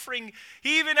suffering.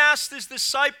 He even asked his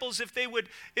disciples if they would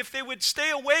stay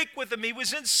awake with him. He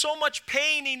was in so much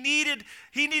pain. He needed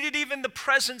even the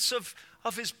presence of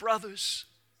his brothers.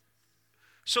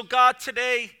 So God,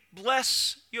 today,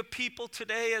 bless your people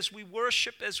today as we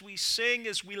worship, as we sing,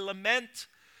 as we lament.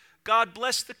 God,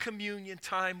 bless the communion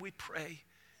time, we pray.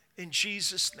 In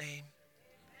Jesus' name,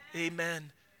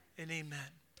 amen and amen.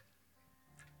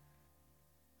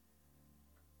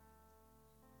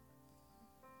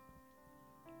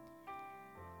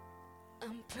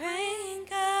 I'm praying,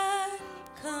 God,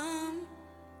 come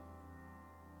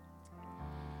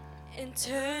and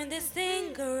turn this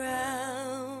thing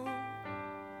around.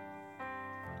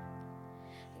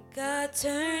 God,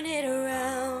 turn it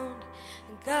around.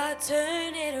 God,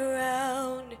 turn it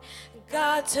around.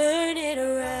 God, turn it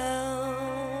around.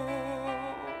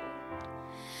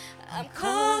 I'm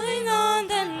calling on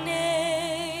the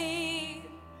name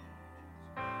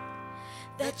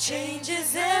that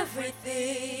changes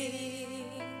everything.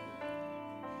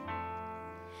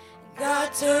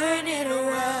 God, turn it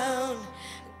around.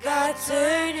 God,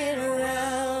 turn it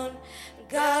around.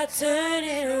 God, turn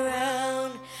it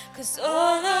around. 'Cause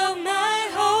all of my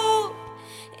hope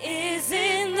is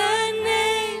in the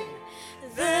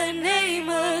name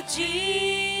of Jesus.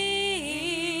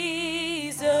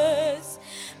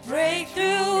 Breakthrough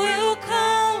will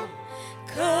come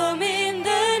in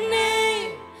the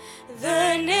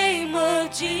name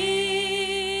of Jesus.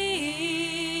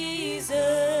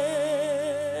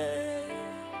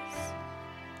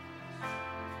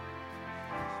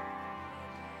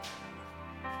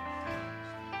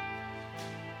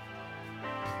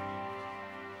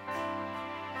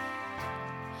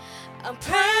 I'm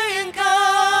praying,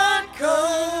 God,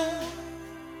 come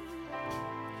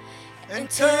and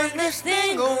turn this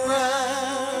thing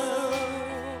around.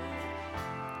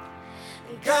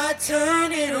 God,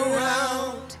 turn it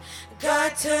around.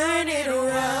 God, turn it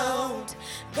around.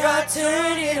 God,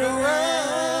 turn it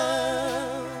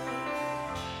around.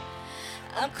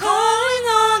 I'm calling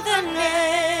on the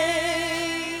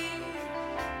name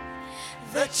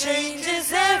that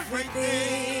changes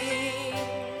everything.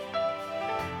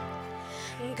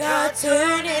 God,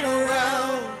 turn it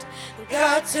around.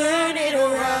 God, turn it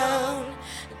around.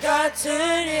 God,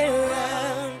 turn it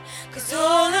around. 'Cause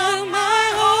all of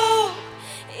my hope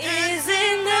is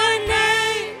in the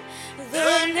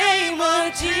name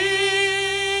of Jesus.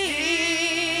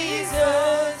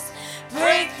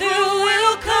 Breakthrough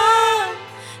will come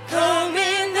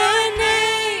in the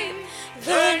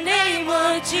name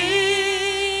of Jesus.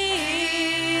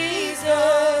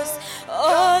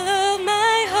 All of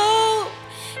my hope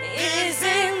is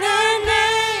in the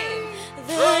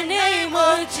name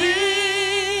of Jesus.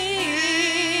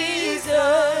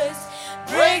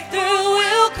 Breakthrough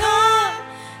will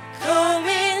come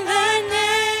in the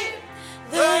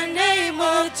name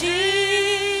of Jesus.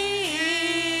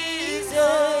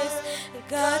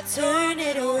 God, turn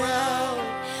it around.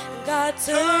 God,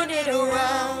 turn it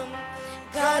around.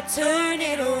 God, turn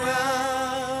it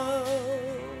around.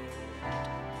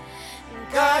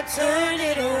 God, turn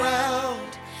it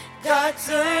around. God,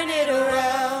 turn it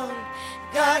around.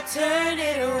 God, turn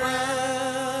it around.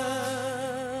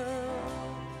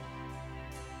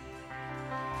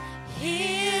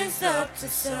 He is up to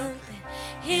something.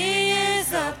 He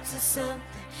is up to something.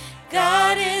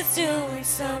 God is doing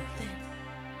something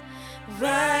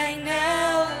right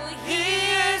now. He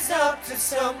is up to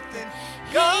something.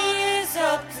 He is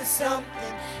up to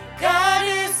something. God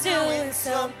is doing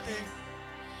something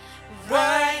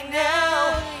right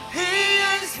now. He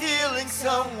is healing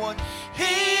someone.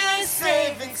 He is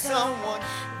saving someone.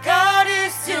 God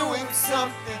is doing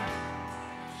something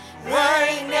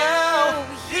right now.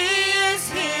 He is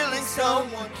healing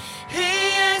someone. He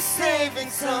is saving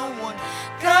someone.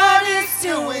 God is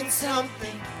doing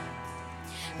something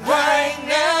right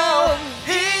now.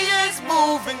 He is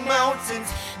moving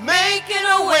mountains, making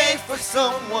a way for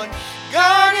someone.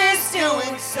 God is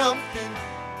doing something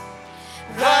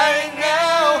right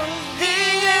now.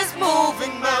 He is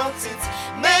moving mountains,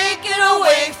 making a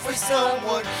way for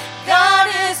someone. God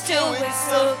is doing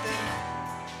something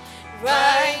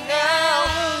right now.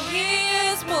 He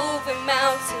is moving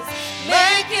mountains,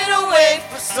 making a way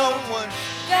for someone.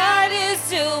 God is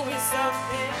doing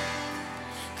something.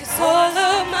 'Cause all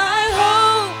of my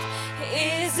hope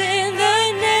is in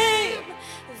the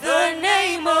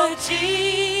name of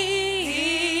Jesus.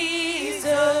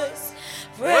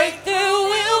 Breakthrough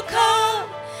will come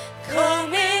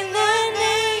in the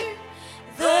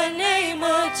name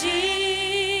of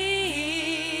Jesus.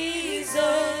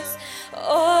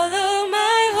 All of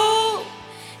my hope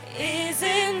is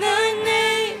in the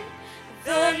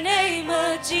name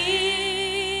of Jesus.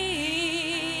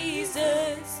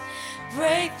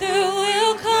 Breakthrough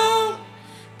will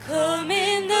come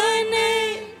in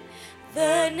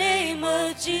the name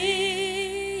of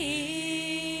Jesus.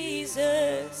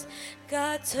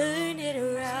 God, turn it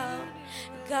around.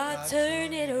 God,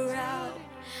 turn it around.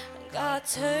 God,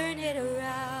 turn it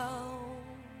around.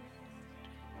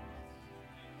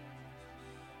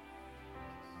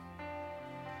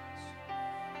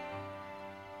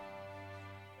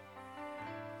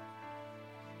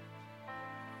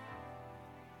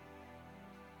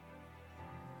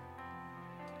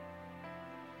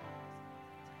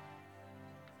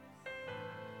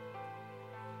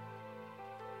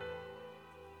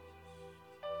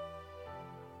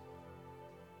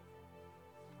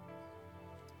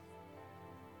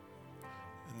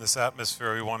 In this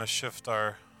atmosphere, we want to shift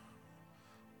our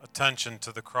attention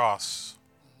to the cross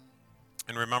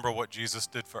and remember what Jesus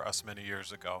did for us many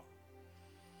years ago.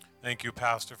 Thank you,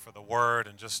 Pastor, for the word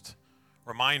and just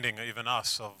reminding even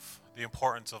us of the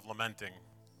importance of lamenting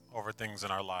over things in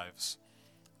our lives.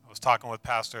 I was talking with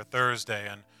Pastor Thursday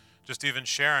and just even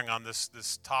sharing on this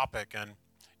topic, and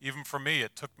even for me,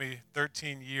 it took me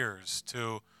 13 years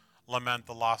to lament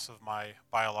the loss of my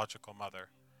biological mother.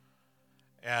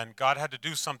 And God had to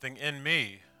do something in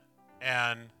me,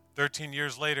 and 13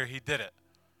 years later, he did it.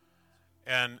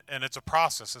 And it's a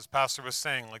process, as Pastor was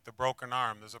saying, like the broken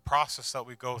arm. There's a process that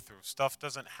we go through. Stuff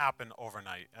doesn't happen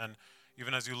overnight. And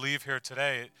even as you leave here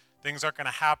today, things aren't going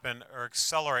to happen or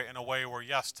accelerate in a way where,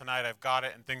 yes, tonight I've got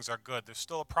it and things are good. There's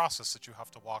still a process that you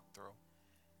have to walk through.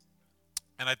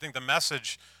 And I think the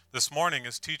message this morning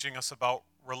is teaching us about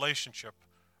relationship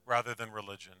rather than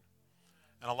religion.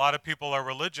 And a lot of people are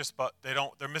religious, but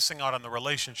they're missing out on the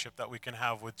relationship that we can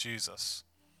have with Jesus.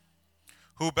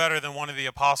 Who better than one of the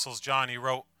apostles, John? He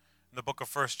wrote in the book of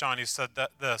 1 John, he said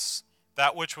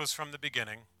that which was from the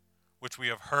beginning, which we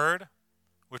have heard,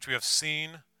 which we have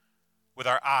seen with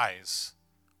our eyes,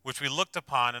 which we looked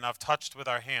upon and have touched with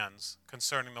our hands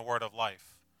concerning the word of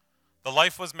life. The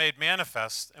life was made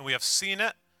manifest, and we have seen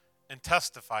it and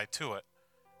testify to it,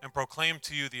 and proclaim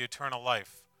to you the eternal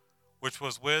life, which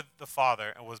was with the Father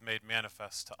and was made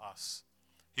manifest to us.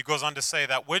 He goes on to say,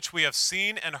 that which we have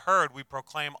seen and heard we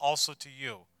proclaim also to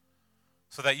you,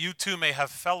 so that you too may have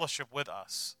fellowship with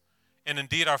us. And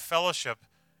indeed our fellowship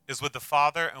is with the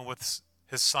Father and with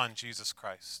his Son, Jesus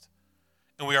Christ.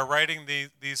 And we are writing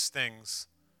these things,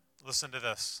 listen to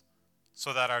this,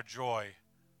 so that our joy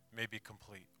may be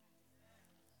complete.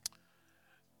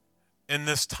 In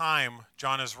this time,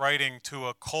 John is writing to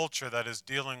a culture that is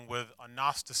dealing with a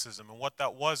Gnosticism. And what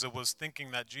that was, it was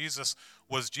thinking that Jesus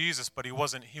was Jesus, but he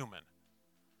wasn't human.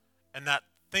 And that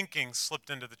thinking slipped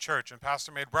into the church. And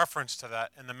Pastor made reference to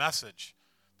that in the message,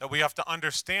 that we have to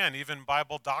understand even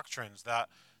Bible doctrines, that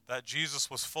Jesus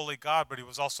was fully God, but he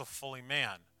was also fully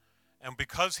man. And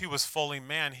because he was fully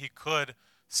man, he could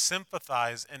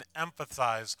sympathize and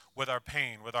empathize with our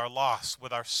pain, with our loss,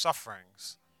 with our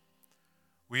sufferings.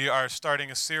 We are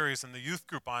starting a series in the youth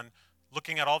group on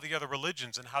looking at all the other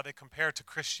religions and how they compare to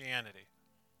Christianity.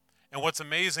 And what's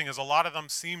amazing is a lot of them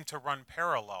seem to run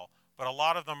parallel, but a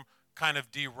lot of them kind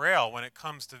of derail when it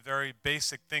comes to very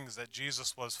basic things that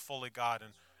Jesus was fully God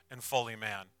and fully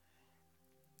man.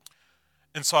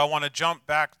 And so I want to jump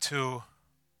back to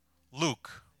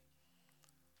Luke,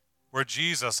 where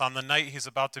Jesus, on the night he's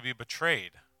about to be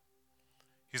betrayed,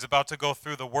 he's about to go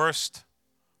through the worst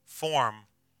form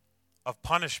of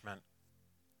punishment.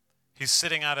 He's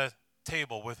sitting at a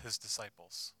table with his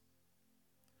disciples.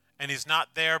 And he's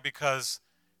not there because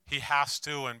he has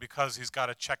to and because he's got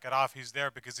to check it off. He's there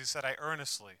because he said, I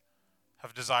earnestly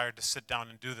have desired to sit down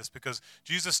and do this, because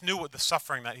Jesus knew what the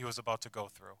suffering that he was about to go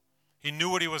through. He knew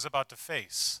what he was about to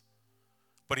face,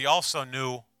 but he also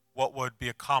knew what would be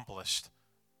accomplished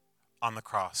on the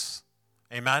cross.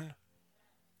 Amen?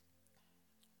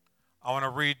 I want to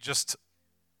read just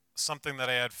something that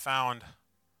I had found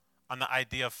on the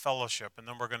idea of fellowship, and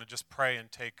then we're going to just pray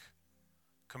and take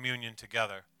communion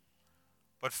together.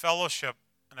 But fellowship,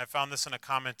 and I found this in a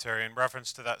commentary in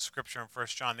reference to that scripture in 1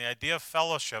 John, the idea of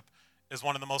fellowship is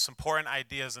one of the most important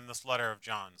ideas in this letter of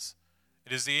John's.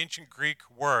 It is the ancient Greek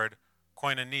word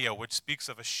koinonia, which speaks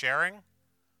of a sharing,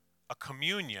 a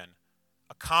communion,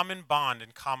 a common bond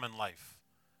in common life.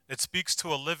 It speaks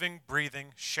to a living, breathing,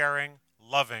 sharing,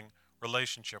 loving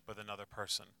relationship with another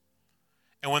person.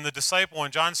 And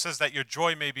when John says that your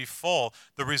joy may be full,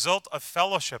 the result of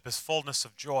fellowship is fullness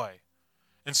of joy.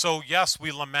 And so, yes,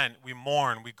 we lament, we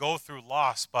mourn, we go through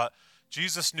loss, but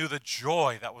Jesus knew the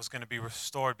joy that was going to be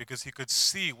restored because he could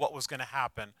see what was going to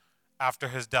happen after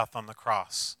his death on the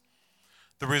cross.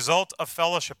 The result of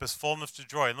fellowship is fullness of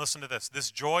joy. And listen to this.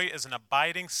 This joy is an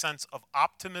abiding sense of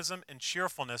optimism and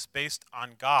cheerfulness based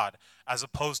on God, as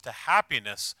opposed to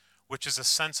happiness, which is a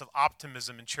sense of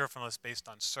optimism and cheerfulness based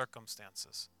on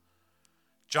circumstances.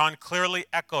 John clearly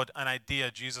echoed an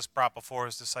idea Jesus brought before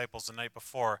his disciples the night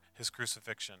before his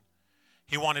crucifixion.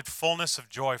 He wanted fullness of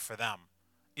joy for them,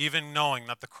 even knowing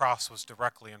that the cross was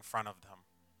directly in front of them.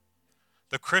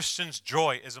 The Christian's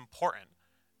joy is important,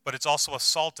 but it's also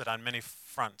assaulted on many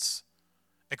fronts.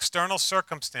 External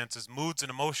circumstances, moods, and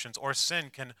emotions, or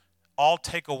sin can all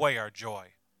take away our joy.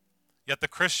 Yet the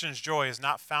Christian's joy is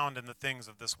not found in the things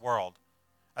of this world,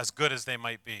 as good as they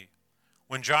might be.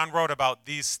 When John wrote about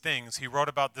these things, he wrote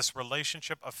about this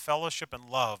relationship of fellowship and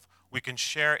love we can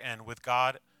share in with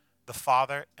God, the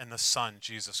Father, and the Son,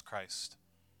 Jesus Christ.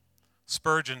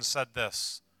 Spurgeon said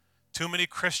this, "Too many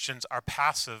Christians are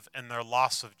passive in their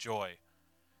loss of joy.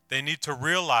 They need to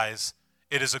realize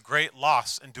it is a great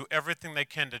loss and do everything they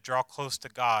can to draw close to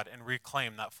God and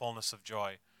reclaim that fullness of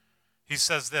joy." He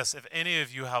says this, "If any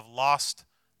of you have lost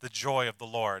the joy of the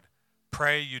Lord,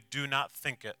 pray you do not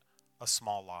think it a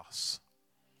small loss."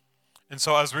 And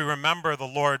so as we remember the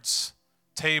Lord's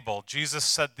table, Jesus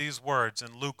said these words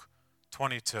in Luke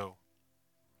 22.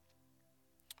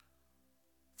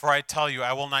 "For I tell you,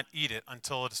 I will not eat it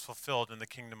until it is fulfilled in the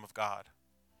kingdom of God."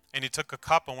 And he took a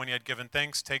cup, and when he had given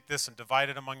thanks, "Take this and divide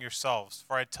it among yourselves.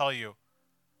 For I tell you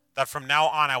that from now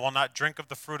on I will not drink of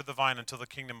the fruit of the vine until the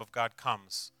kingdom of God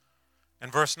comes." In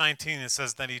verse 19 it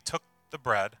says, "Then he took the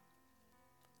bread,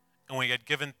 and when he had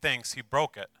given thanks, he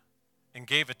broke it and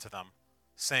gave it to them,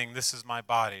 saying, 'This is my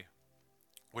body,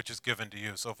 which is given to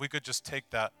you.'" So if we could just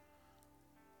take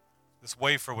this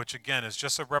wafer, which again is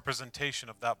just a representation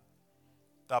of that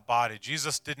body.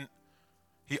 Jesus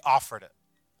he offered it.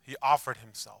 He offered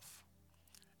himself.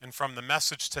 And from the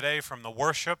message today, from the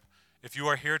worship, if you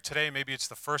are here today, maybe it's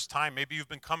the first time, maybe you've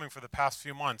been coming for the past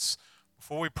few months,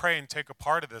 before we pray and take a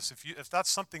part of this, if that's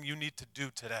something you need to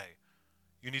do today,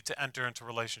 you need to enter into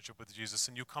relationship with Jesus,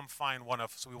 and you come find one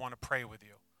of us, so we want to pray with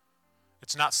you.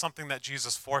 It's not something that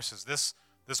Jesus forces. This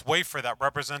wafer that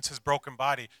represents his broken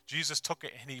body, Jesus took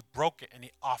it and he broke it and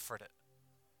he offered it.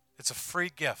 It's a free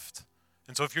gift.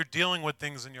 And so if you're dealing with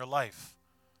things in your life,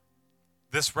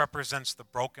 this represents the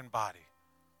broken body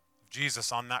of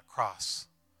Jesus on that cross.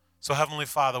 So Heavenly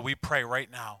Father, we pray right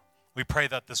now. We pray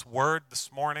that this word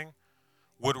this morning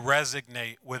would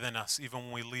resonate within us even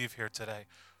when we leave here today.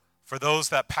 For those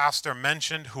that Pastor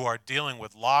mentioned who are dealing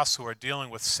with loss, who are dealing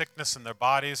with sickness in their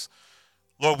bodies,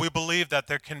 Lord, we believe that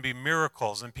there can be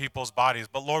miracles in people's bodies,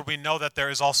 but Lord, we know that there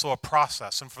is also a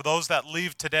process. And for those that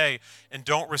leave today and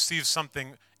don't receive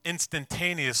something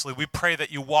instantaneously, we pray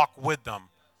that you walk with them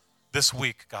this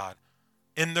week, God,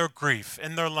 in their grief,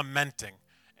 in their lamenting.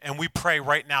 And we pray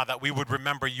right now that we would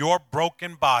remember your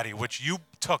broken body, which you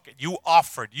took, you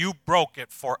offered, you broke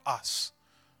it for us.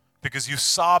 Because you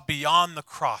saw beyond the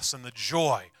cross and the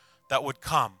joy that would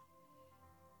come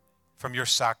from your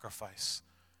sacrifice.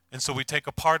 And so we take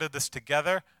a part of this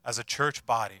together as a church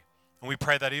body. And we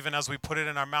pray that even as we put it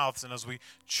in our mouths and as we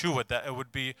chew it, that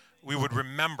we would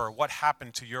remember what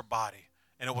happened to your body.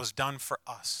 And it was done for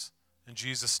us. In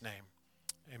Jesus' name,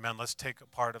 amen. Let's take a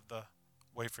part of the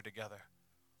wafer together.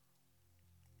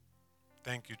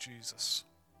 Thank you, Jesus.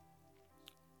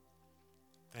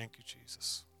 Thank you,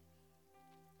 Jesus.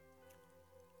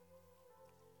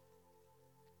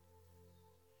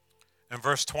 In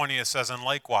verse 20 it says, and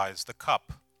likewise the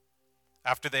cup,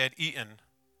 after they had eaten,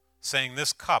 saying,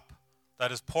 this cup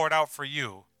that is poured out for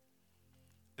you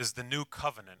is the new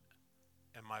covenant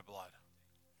in my blood.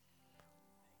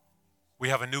 We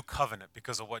have a new covenant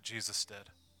because of what Jesus did.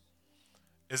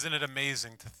 Isn't it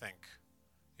amazing to think,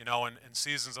 in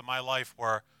seasons of my life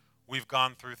where we've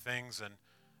gone through things, and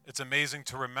it's amazing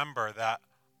to remember that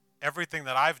everything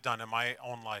that I've done in my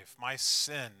own life, my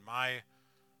sin,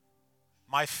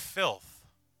 my filth,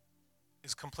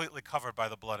 is completely covered by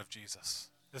the blood of Jesus.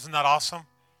 Isn't that awesome?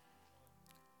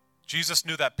 Jesus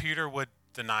knew that Peter would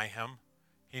deny him.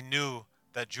 He knew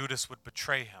that Judas would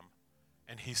betray him.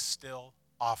 And he still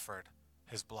offered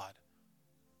his blood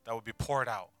that would be poured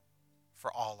out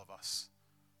for all of us.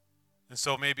 And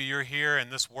so maybe you're here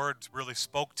and this word really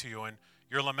spoke to you and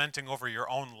you're lamenting over your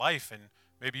own life, and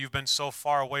maybe you've been so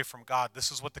far away from God.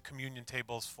 This is what the communion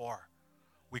table is for.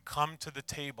 We come to the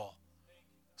table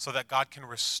so that God can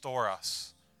restore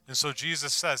us. And so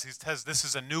Jesus says, he says, this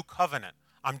is a new covenant.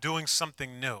 I'm doing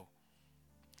something new.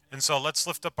 And so let's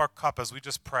lift up our cup as we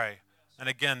just pray. And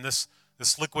again, this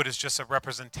liquid is just a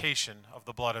representation of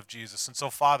the blood of Jesus. And so,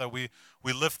 Father, we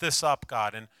lift this up,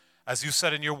 God, and as you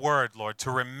said in your word, Lord,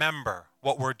 to remember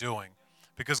what we're doing.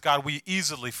 Because, God, we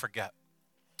easily forget.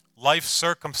 Life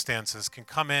circumstances can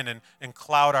come in and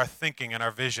cloud our thinking and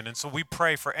our vision. And so we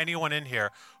pray for anyone in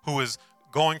here who is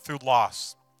going through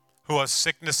loss, who has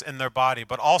sickness in their body,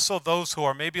 but also those who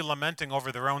are maybe lamenting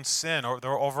over their own sin or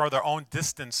over their own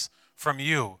distance from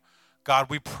you.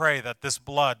 God, we pray that this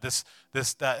blood, this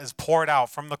that is poured out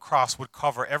from the cross would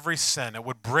cover every sin. It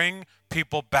would bring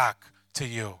people back to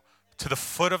you, to the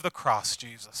foot of the cross,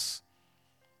 Jesus.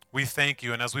 We thank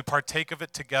you, and as we partake of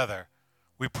it together,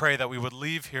 we pray that we would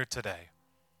leave here today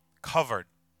covered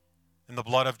in the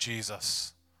blood of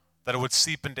Jesus, that it would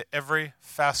seep into every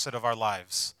facet of our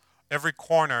lives, every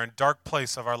corner and dark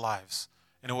place of our lives,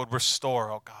 and it would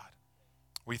restore, oh God.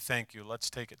 We thank you. Let's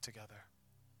take it together.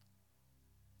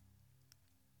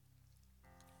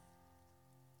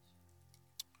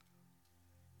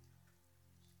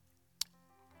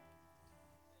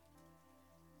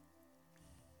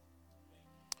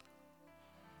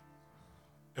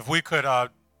 If we could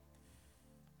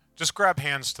just grab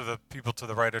hands to the people to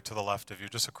the right or to the left of you,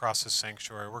 just across this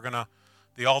sanctuary.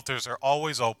 The altars are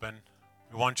always open.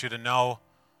 We want you to know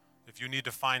if you need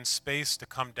to find space to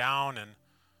come down and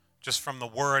just from the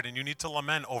word, and you need to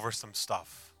lament over some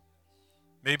stuff.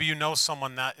 Maybe you know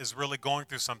someone that is really going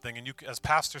through something, and you, as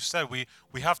Pastor said, we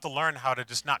have to learn how to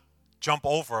just not jump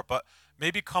over it, but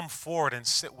maybe come forward and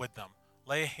sit with them.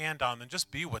 Lay a hand on them and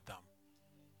just be with them.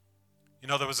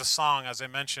 There was a song, as I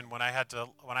mentioned, when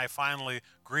I finally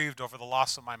grieved over the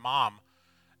loss of my mom,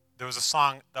 there was a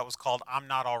song that was called I'm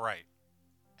Not All Right.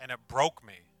 And it broke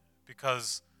me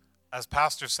because, as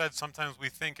Pastor said, sometimes we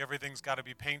think everything's got to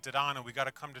be painted on and we got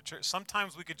to come to church.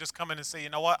 Sometimes we could just come in and say, you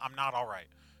know what, I'm not all right.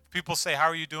 If people say, how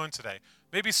are you doing today?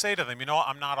 Maybe say to them, you know what,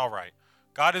 I'm not all right.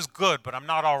 God is good, but I'm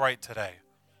not all right today.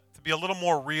 To be a little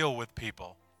more real with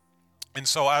people. And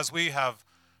so as we have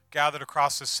gathered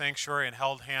across this sanctuary and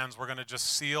held hands, we're going to just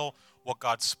seal what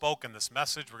God spoke in this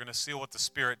message. We're going to seal what the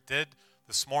Spirit did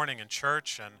this morning in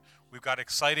church, and we've got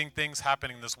exciting things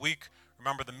happening this week.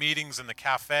 Remember the meetings in the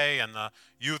cafe and the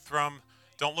youth room.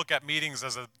 Don't look at meetings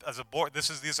as a board.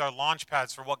 These are launch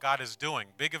pads for what God is doing.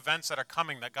 Big events that are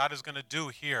coming that God is going to do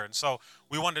here. And so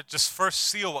we want to just first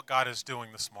seal what God is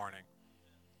doing this morning.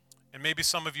 And maybe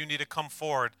some of you need to come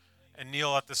forward and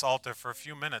kneel at this altar for a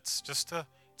few minutes just to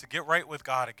get right with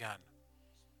God again.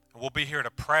 And we'll be here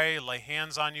to pray, lay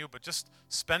hands on you, but just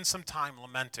spend some time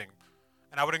lamenting.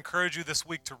 And I would encourage you this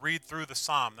week to read through the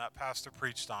psalm that Pastor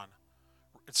preached on.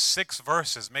 It's 6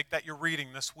 verses. Make that your reading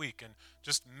this week and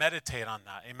just meditate on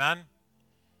that. Amen?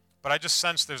 But I just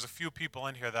sense there's a few people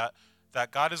in here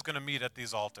that God is going to meet at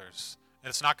these altars. And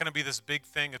it's not going to be this big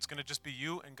thing. It's going to just be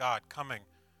you and God coming.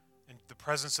 And the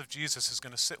presence of Jesus is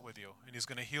going to sit with you. And he's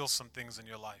going to heal some things in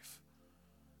your life.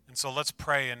 And so let's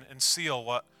pray and seal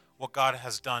what God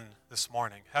has done this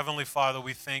morning. Heavenly Father,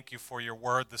 we thank you for your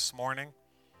word this morning.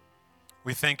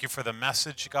 We thank you for the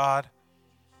message, God.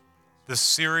 This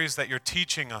series that you're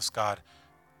teaching us, God.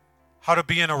 how to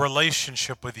be in a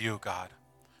relationship with you, God.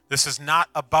 This is not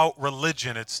about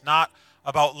religion. It's not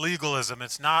about legalism.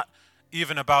 It's not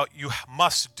even about you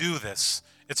must do this.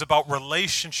 It's about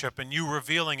relationship and you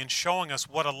revealing and showing us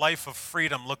what a life of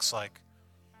freedom looks like.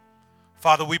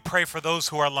 Father, we pray for those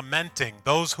who are lamenting,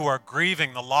 those who are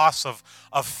grieving the loss of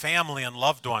family and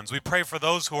loved ones. We pray for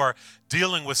those who are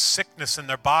dealing with sickness in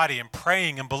their body and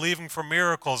praying and believing for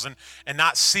miracles and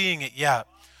not seeing it yet.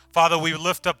 Father, we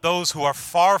lift up those who are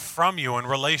far from you in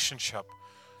relationship.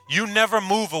 You never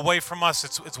move away from us.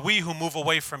 It's we who move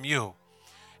away from you.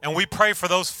 And we pray for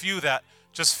those few that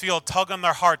just feel a tug on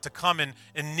their heart to come and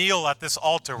kneel at this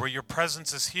altar where your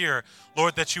presence is here.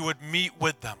 Lord, that you would meet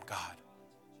with them, God.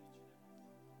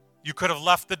 You could have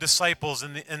left the disciples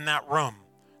in that room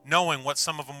knowing what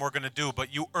some of them were going to do,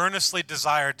 but you earnestly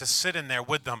desired to sit in there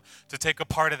with them to take a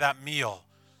part of that meal.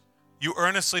 You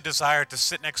earnestly desired to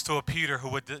sit next to a Peter who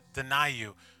would deny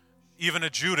you, even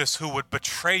a Judas who would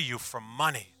betray you for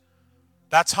money.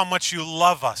 That's how much you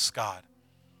love us, God.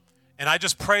 And I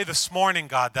just pray this morning,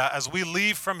 God, that as we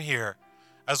leave from here,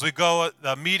 as we go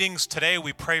the meetings today,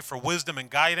 we pray for wisdom and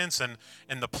guidance and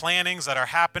the plannings that are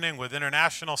happening with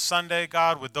International Sunday,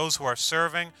 God, with those who are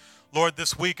serving. Lord,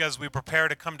 this week as we prepare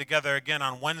to come together again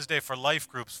on Wednesday for life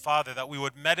groups, Father, that we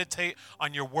would meditate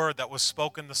on your word that was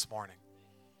spoken this morning.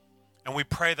 And we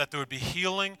pray that there would be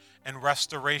healing and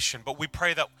restoration. But we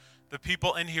pray that the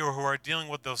people in here who are dealing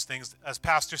with those things, as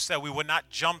Pastor said, we would not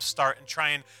jumpstart and try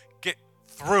and get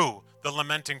through the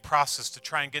lamenting process to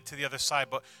try and get to the other side.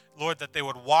 But Lord, that they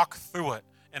would walk through it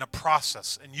in a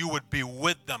process and you would be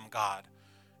with them, God.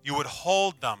 You would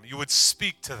hold them. You would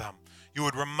speak to them. You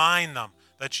would remind them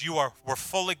that we're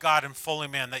fully God and fully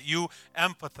man, that you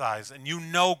empathize and you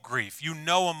know grief, you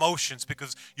know emotions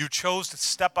because you chose to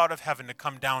step out of heaven to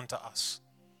come down to us.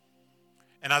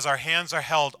 And as our hands are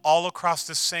held all across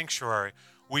this sanctuary,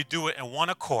 we do it in one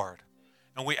accord.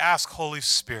 And we ask Holy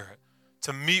Spirit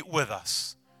to meet with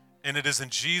us. And it is in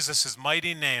Jesus'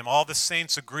 mighty name, all the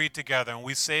saints agree together, and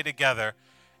we say together,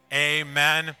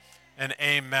 amen and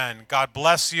amen. God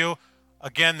bless you.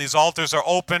 Again, these altars are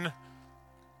open.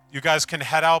 You guys can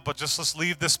head out, but just let's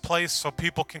leave this place so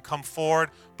people can come forward.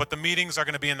 But the meetings are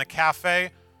going to be in the cafe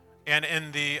and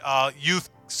in the youth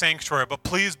sanctuary. But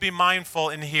please be mindful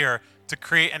in here to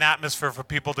create an atmosphere for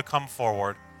people to come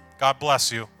forward. God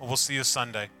bless you. We'll see you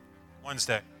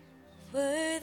Wednesday.